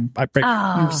Braxton. Oh,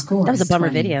 Your score that was a is bummer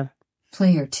 20. video.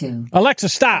 Player 2. Alexa,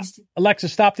 stop. Alexa,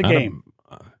 stop the game.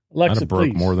 Alexa, I'd have broke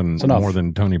please. more than It's enough.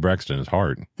 Tony Braxton's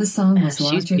heart. The song was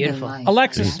She's Larger Than beautiful. Life.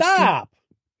 Alexa, by stop.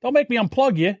 Don't make me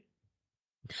unplug you.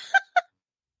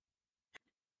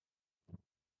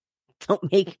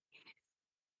 Don't make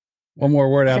One more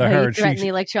word out of her. You threaten the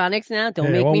electronics now.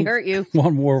 Don't make me hurt you.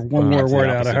 One more word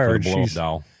out of her.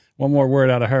 One more word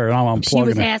out of her, and I'm unplugging She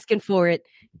was her. asking for it.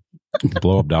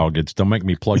 Blow up doll gets. Don't make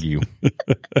me plug you.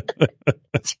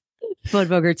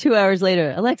 Budbugger, 2 hours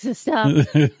later. Alexa, stop.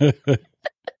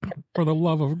 For the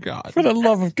love of God. For the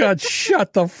love of God,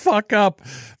 shut the fuck up.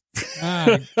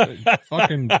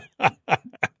 Fucking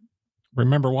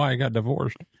remember why I got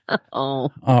divorced. Oh,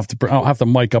 I'll have to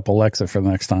mic up Alexa for the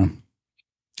next time.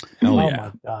 Hell Oh yeah.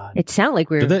 my God. it sounded like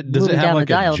we were Does it moving have down like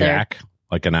the dial a jack,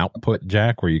 like an output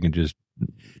jack, where you can just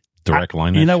direct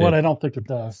line? You that know shit? what? I don't think it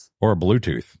does. Or a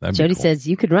Bluetooth. That'd be Jody cool. says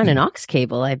you could run an aux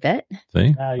cable, I bet.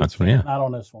 See, No, you that's what. can't. Yeah. Not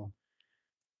on this one.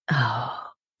 Oh,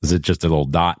 Is it just a little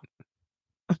dot?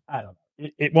 I don't know.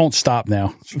 It won't stop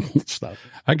now. It won't stop.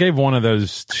 I gave one of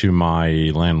those to my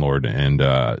landlord,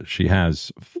 and she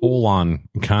has full-on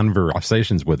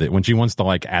conversations with it. When she wants to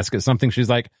like ask it something, she's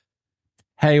like,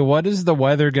 "Hey, what is the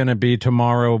weather going to be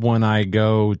tomorrow when I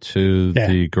go to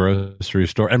the grocery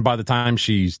store?" And by the time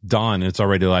she's done, it's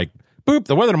already like, "Boop!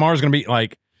 The weather tomorrow is going to be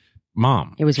like."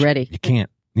 Mom, it was ready. You can't,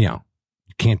 you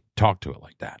can't talk to it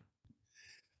like that.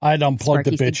 I'd unplug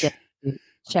the Sparky bitch. said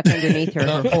check underneath her.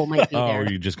 Her hole might be Oh, there. are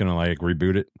you just going to like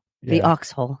reboot it? The aux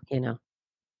hole,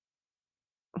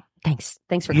 Thanks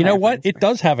for You know what? clarifying. It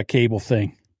does have a cable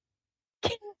thing.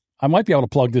 I might be able to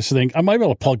plug this thing. I might be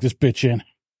able to plug this bitch in.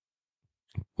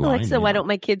 Alexa, why don't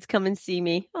my kids come and see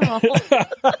me? Oh.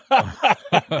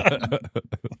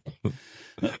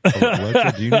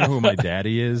 Alexa, do you know who my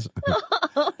daddy is?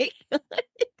 Oh my God.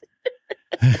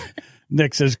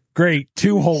 Nick says, "Great,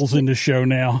 2 holes in the show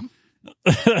now."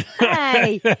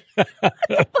 Hey, what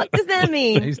the fuck does that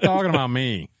mean? He's talking about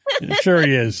me. Sure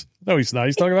he is. No, he's not.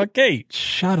 He's talking about Kate.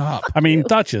 Shut up. I mean,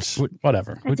 Duchess.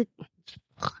 Whatever.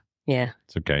 Yeah.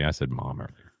 It's okay. I said mom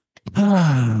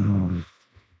earlier.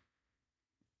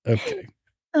 Okay.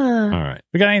 All right.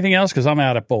 We got anything else? Because I'm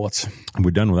out of bullets.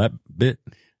 We're done with that bit.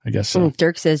 I guess so.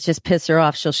 Dirk says, just piss her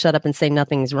off. She'll shut up and say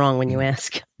nothing's wrong when you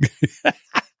ask.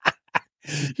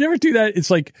 You ever do that? It's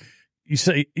like you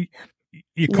say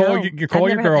you call No, you call I've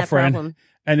your never had that girlfriend, problem.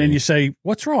 and then you say,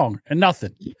 "What's wrong?" and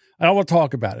nothing. I don't want to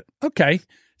talk about it. Okay,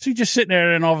 so you're just sitting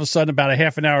there, and all of a sudden, about a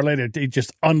half an hour later, they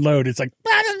just unload. It's like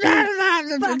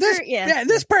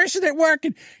this person at work,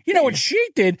 and you know what she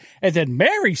did, and then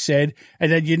Mary said,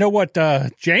 and then you know what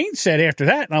Jane said after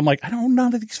that, and I'm like, I don't know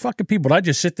none of these fucking people. But I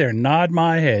just sit there and nod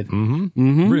my head.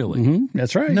 Really?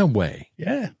 That's right. No way.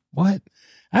 Yeah. What?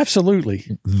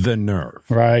 Absolutely. The nerve.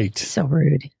 Right. So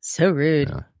rude. So rude.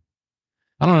 Yeah.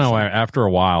 I don't know. After a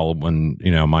while, when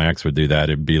my ex would do that,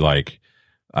 it'd be like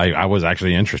I was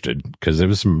actually interested because it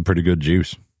was some pretty good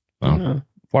juice. So.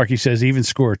 Farky says even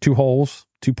score 2 holes,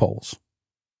 2 poles.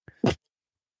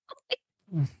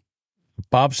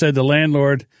 Bob said the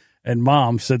landlord and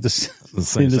mom said the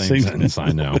same sentence.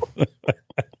 I know.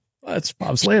 That's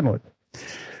Bob's landlord.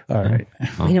 All right.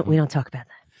 We don't talk about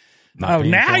that. Oh,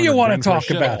 now you want to talk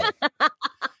about it.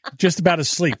 Just about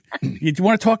asleep. You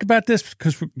want to talk about this?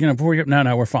 Because, before we go,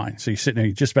 no, we're fine. So you're sitting there,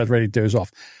 you're just about ready to doze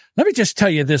off. Let me just tell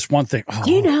you this one thing.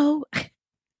 Oh,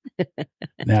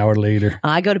 an hour later.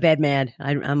 I go to bed mad.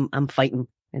 I'm fighting.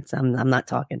 I'm not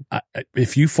talking.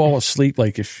 If you fall asleep,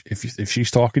 like if she's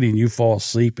talking and you fall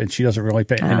asleep and she doesn't really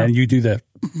pay, and then you do the,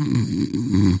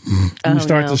 and you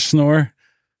start to snore.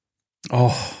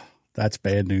 Oh, that's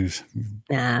bad news.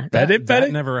 Nah. That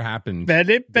never happened. Bad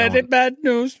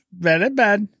news. Very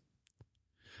bad.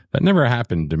 That never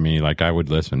happened to me. Like, I would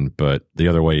listen, but the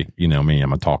other way, me,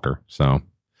 I'm a talker. So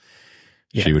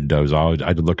she would doze off.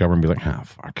 I'd look over and be like,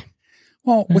 fuck.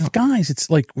 Well, with guys, it's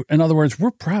like, in other words,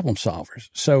 we're problem solvers.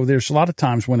 So there's a lot of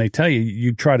times when they tell you,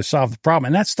 you try to solve the problem,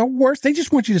 and that's the worst. They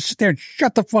just want you to sit there and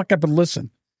shut the fuck up and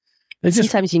listen.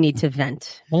 Sometimes you need to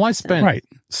vent. Well, I spent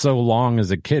so long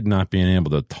as a kid not being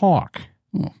able to talk.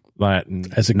 That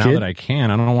now that I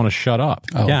can, I don't want to shut up.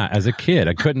 Oh. Yeah, as a kid,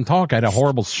 I couldn't talk. I had a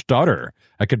horrible stutter.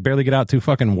 I could barely get out 2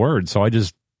 fucking words. So I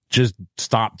just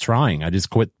stopped trying. I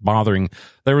just quit bothering.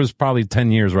 There was probably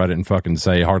 10 years where I didn't fucking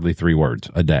say hardly 3 words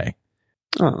a day.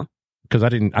 Oh, because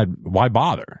why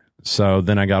bother? So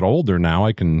then I got older. Now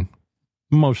I can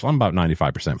I'm about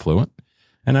 95% fluent,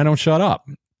 and I don't shut up.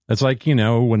 It's like,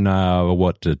 when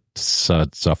it's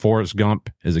Forrest Gump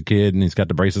is a kid and he's got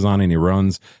the braces on and he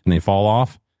runs and they fall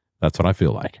off. That's what I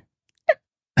feel like.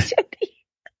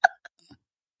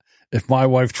 If my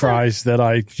wife tries that,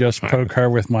 I just poke her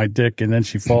with my dick and then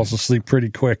she falls asleep pretty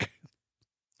quick.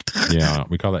 Yeah,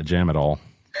 we call that jam it all.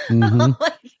 Mm-hmm. Oh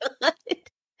my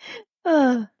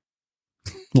God.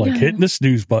 Like hitting the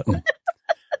snooze button.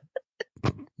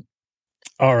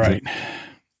 All right.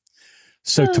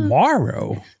 So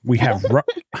tomorrow we have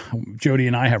Jody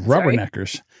and I have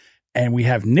Rubberneckers, and we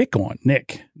have Nick on.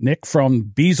 Nick from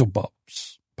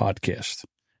Beelzebub's podcast,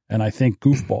 and I think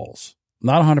Goofballs.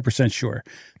 Not 100% sure.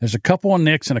 There's a couple of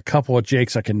Nicks and a couple of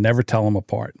Jakes. I can never tell them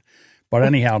apart. But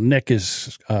anyhow, Nick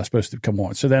is supposed to come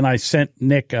on. So then I sent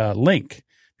Nick a link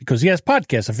because he has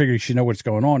podcasts. I figured he should know what's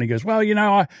going on. He goes, well,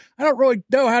 I don't really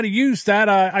know how to use that.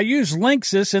 I use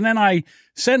Linksys, and then I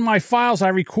send my files. I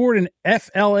record in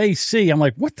FLAC. I'm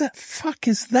like, what the fuck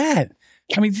is that?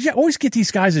 I mean, you always get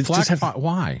these guys that just have...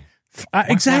 Why?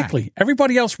 Exactly. Flat?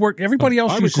 Everybody else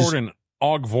I uses... record in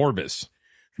Ogg Vorbis.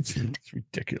 It's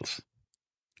ridiculous.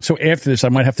 So after this, I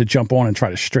might have to jump on and try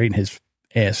to straighten his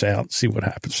ass out and see what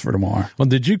happens for tomorrow. Well,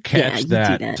 did you catch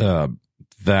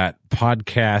that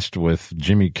podcast with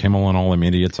Jimmy Kimmel and all them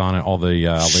idiots on it, all the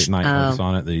late night hosts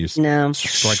on it? They used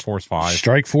Strike Force 5.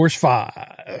 Strike Force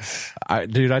 5. I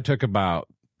took about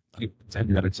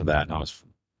 10 minutes of that, and I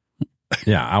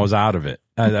was out of it.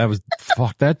 I was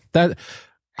fuck that.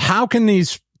 How can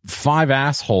these 5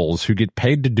 assholes who get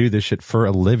paid to do this shit for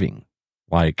a living,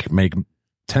 like make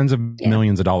tens of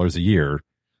millions of dollars a year,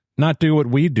 not do what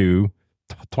we do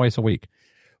twice a week?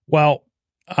 Well,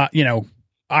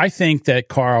 I think that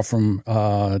Carl from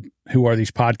Who Are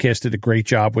These Podcasts did a great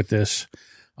job with this.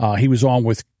 He was on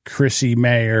with Chrissy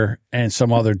Mayer and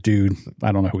some other dude.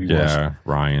 I don't know who he was. Yeah,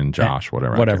 Ryan, Josh,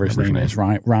 whatever. Whatever his name is.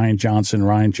 Ryan Johnson,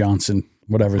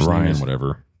 whatever his name is.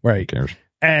 Whatever. Right. Who cares?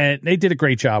 And they did a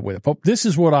great job with it. But this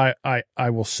is what I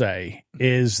will say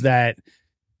is that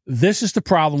this is the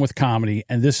problem with comedy,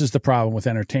 and this is the problem with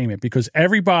entertainment, because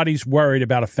everybody's worried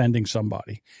about offending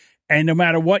somebody. And no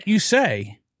matter what you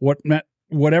say,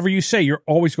 whatever you say, you're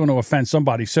always going to offend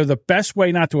somebody. So the best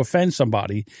way not to offend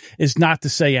somebody is not to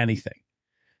say anything.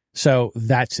 So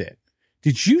that's it.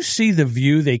 Did you see The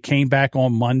View? They came back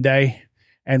on Monday,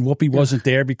 and Whoopi wasn't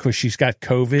there because she's got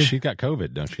COVID. She got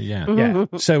COVID, don't she? Yeah. Yeah.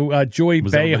 So Joy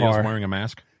Behar wearing a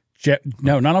mask?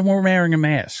 No, none of them were wearing a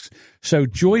mask. So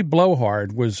Joy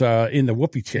Blowhard was in the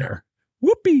Whoopi chair.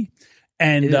 Whoopi.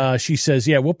 And she says,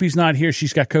 yeah, Whoopi's not here.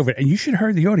 She's got COVID. And you should have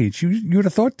heard the audience. You would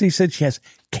have thought they said she has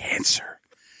cancer.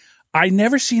 I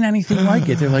never seen anything like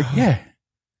it. They're like, yeah.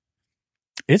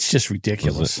 It's just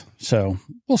ridiculous. So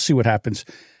we'll see what happens.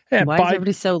 Yeah, why is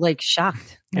everybody so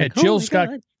shocked? Yeah, Jill's got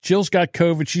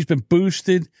COVID. She's been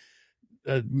boosted,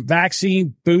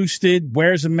 vaccine boosted,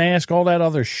 wears a mask, all that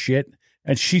other shit.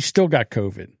 And she still got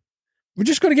COVID. We're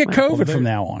just going to get COVID from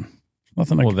now on.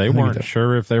 Nothing. They weren't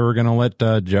sure if they were going to let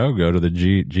Joe go to the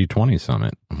G20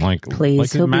 summit. I'm like,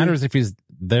 please, it matters if he's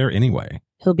there anyway.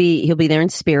 He'll be there in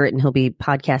spirit, and he'll be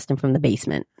podcasting from the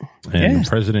basement. And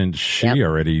President Xi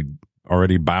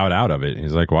already bowed out of it.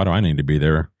 He's like, why do I need to be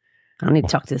there? I don't need to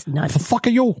talk to this nut. What the fuck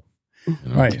are you?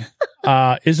 Right.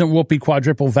 Isn't Whoopi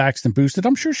quadruple vaxxed and boosted?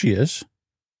 I'm sure she is.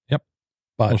 Yep.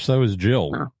 But so is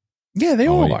Jill. Oh. Yeah, they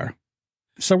all are.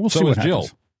 So we'll see what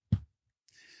happens.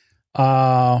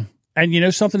 Jill.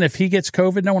 And something, if he gets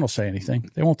COVID, no one will say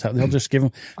anything. They won't tell. They'll just give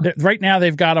him. Right now,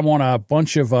 they've got him on a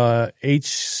bunch of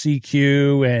HCQ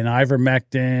and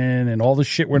ivermectin and all the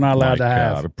shit we're not allowed to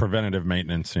have. Preventative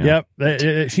maintenance. Yeah.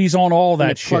 Yep. He's on all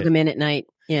that shit. Plug him in at night.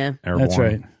 Yeah. Airborne. That's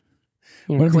right.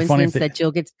 Coincidence that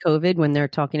Jill gets COVID when they're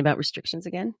talking about restrictions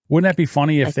again? Wouldn't that be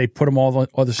funny if they put him all the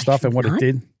other stuff and what it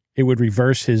did? It would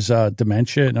reverse his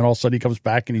dementia, and then all of a sudden he comes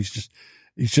back and he's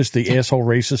just the asshole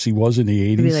racist he was in the 80s.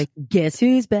 He'd be like, guess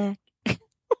who's back?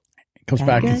 Comes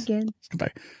back again.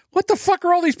 What the fuck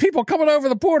are all these people coming over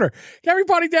the border? Get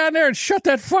everybody down there and shut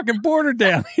that fucking border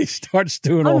down. He starts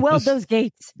doing all this. Those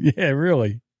gates. Yeah,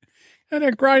 really. And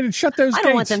they're grinding. Shut those gates. I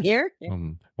don't want them here.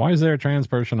 Why is there a trans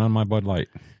person on my Bud Light?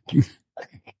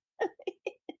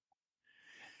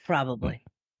 Probably.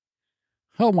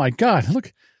 Oh my God!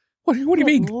 Look, what do you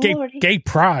mean gay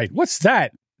pride? What's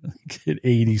that?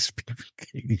 80s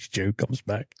joke comes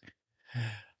back.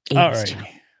 All right.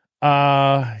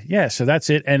 Yeah, so that's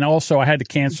it. And also, I had to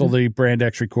cancel the Brand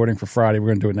X recording for Friday. We're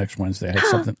going to do it next Wednesday.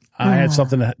 I had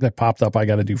something that popped up. I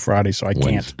got to do Friday, so I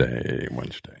can't. Wednesday.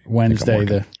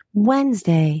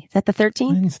 Wednesday. Is that the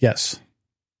 13th? Yes.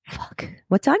 Fuck.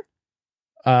 What time?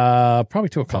 Probably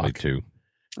 2 o'clock. Probably 2.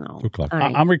 Oh. 2 o'clock.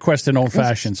 Right. I'm requesting old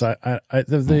fashions. I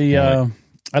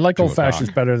like old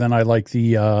fashions better than I like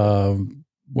the.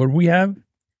 What do we have?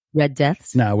 Red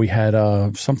Deaths? No, we had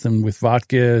something with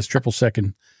vodka, triple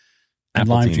second, and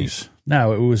lime juice.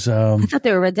 No, it was. I thought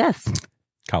they were Red Deaths.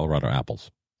 Colorado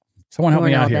apples. Someone help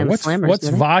me out here. What's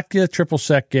vodka, triple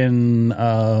second,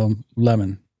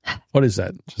 lemon? What is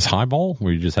that? Just highball?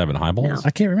 Were you just having highballs? No.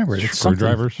 I can't remember. It's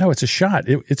Screwdrivers? No, it's a shot.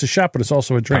 It's a shot, but it's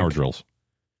also a drink. Power drills.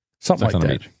 Something like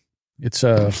that. It's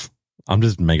I'm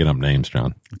just making up names,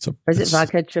 John. Or is it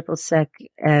vodka, triple sec,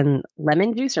 and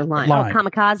lemon juice or lime? Lime. Oh,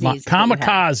 kamikazes.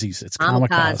 Kamikazes. It's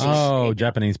kamikazes. Oh,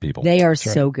 Japanese people. They are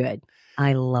so good.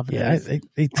 I love them. Yeah,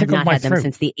 they tickled I've not my had throat. them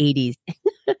since the 80s.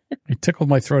 They tickled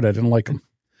my throat. I didn't like them.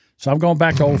 So I'm going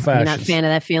back to old You're fashions. not a fan of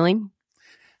that feeling?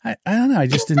 I don't know. I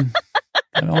just didn't.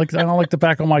 I don't like the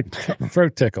back of my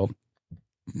throat tickled.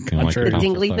 The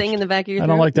dingly thing in the back of your throat? I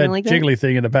don't like that jiggly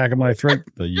thing in the back of my throat.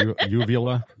 The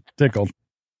uvula tickled.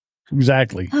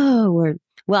 Exactly. Oh, word.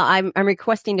 Well, I'm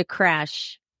requesting to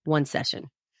crash one session.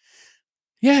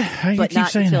 Yeah, you but keep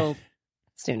not saying until that.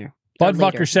 Sooner.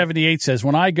 Budfucker78 says,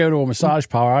 when I go to a massage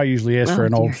parlor, I usually ask for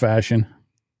an old fashioned.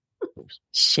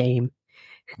 Shame.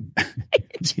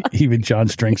 Even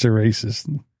John's drinks are racist.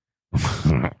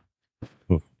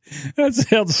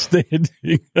 That's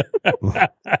outstanding.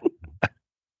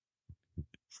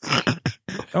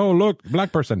 Oh, look,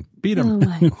 black person. Beat him.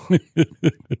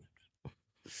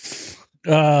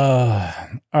 All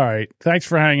right. Thanks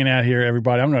for hanging out here,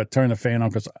 everybody. I'm going to turn the fan on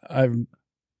because I'm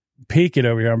peaking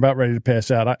over here. I'm about ready to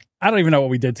pass out. I don't even know what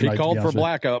we did tonight. He called for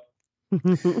black up.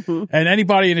 And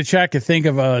anybody in the chat could think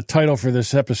of a title for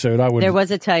this episode. I would. There was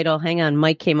a title. Hang on.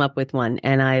 Mike came up with one,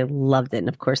 and I loved it. And,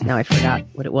 of course, now I forgot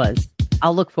what it was.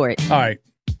 I'll look for it. All right.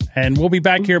 And we'll be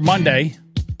back here Monday.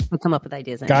 We'll come up with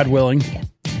ideas. God willing. Yes.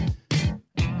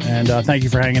 And thank you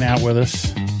for hanging out with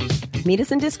us. Meet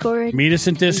us in Discord.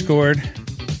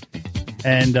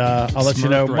 And I'll let you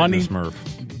know Monday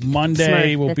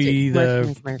Smurf. will be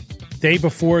the day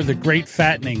before the Great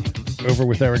Fattening over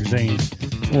with Eric Zane.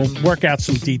 We'll work out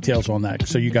some details on that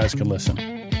so you guys can listen.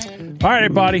 All right,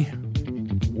 everybody.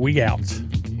 We out.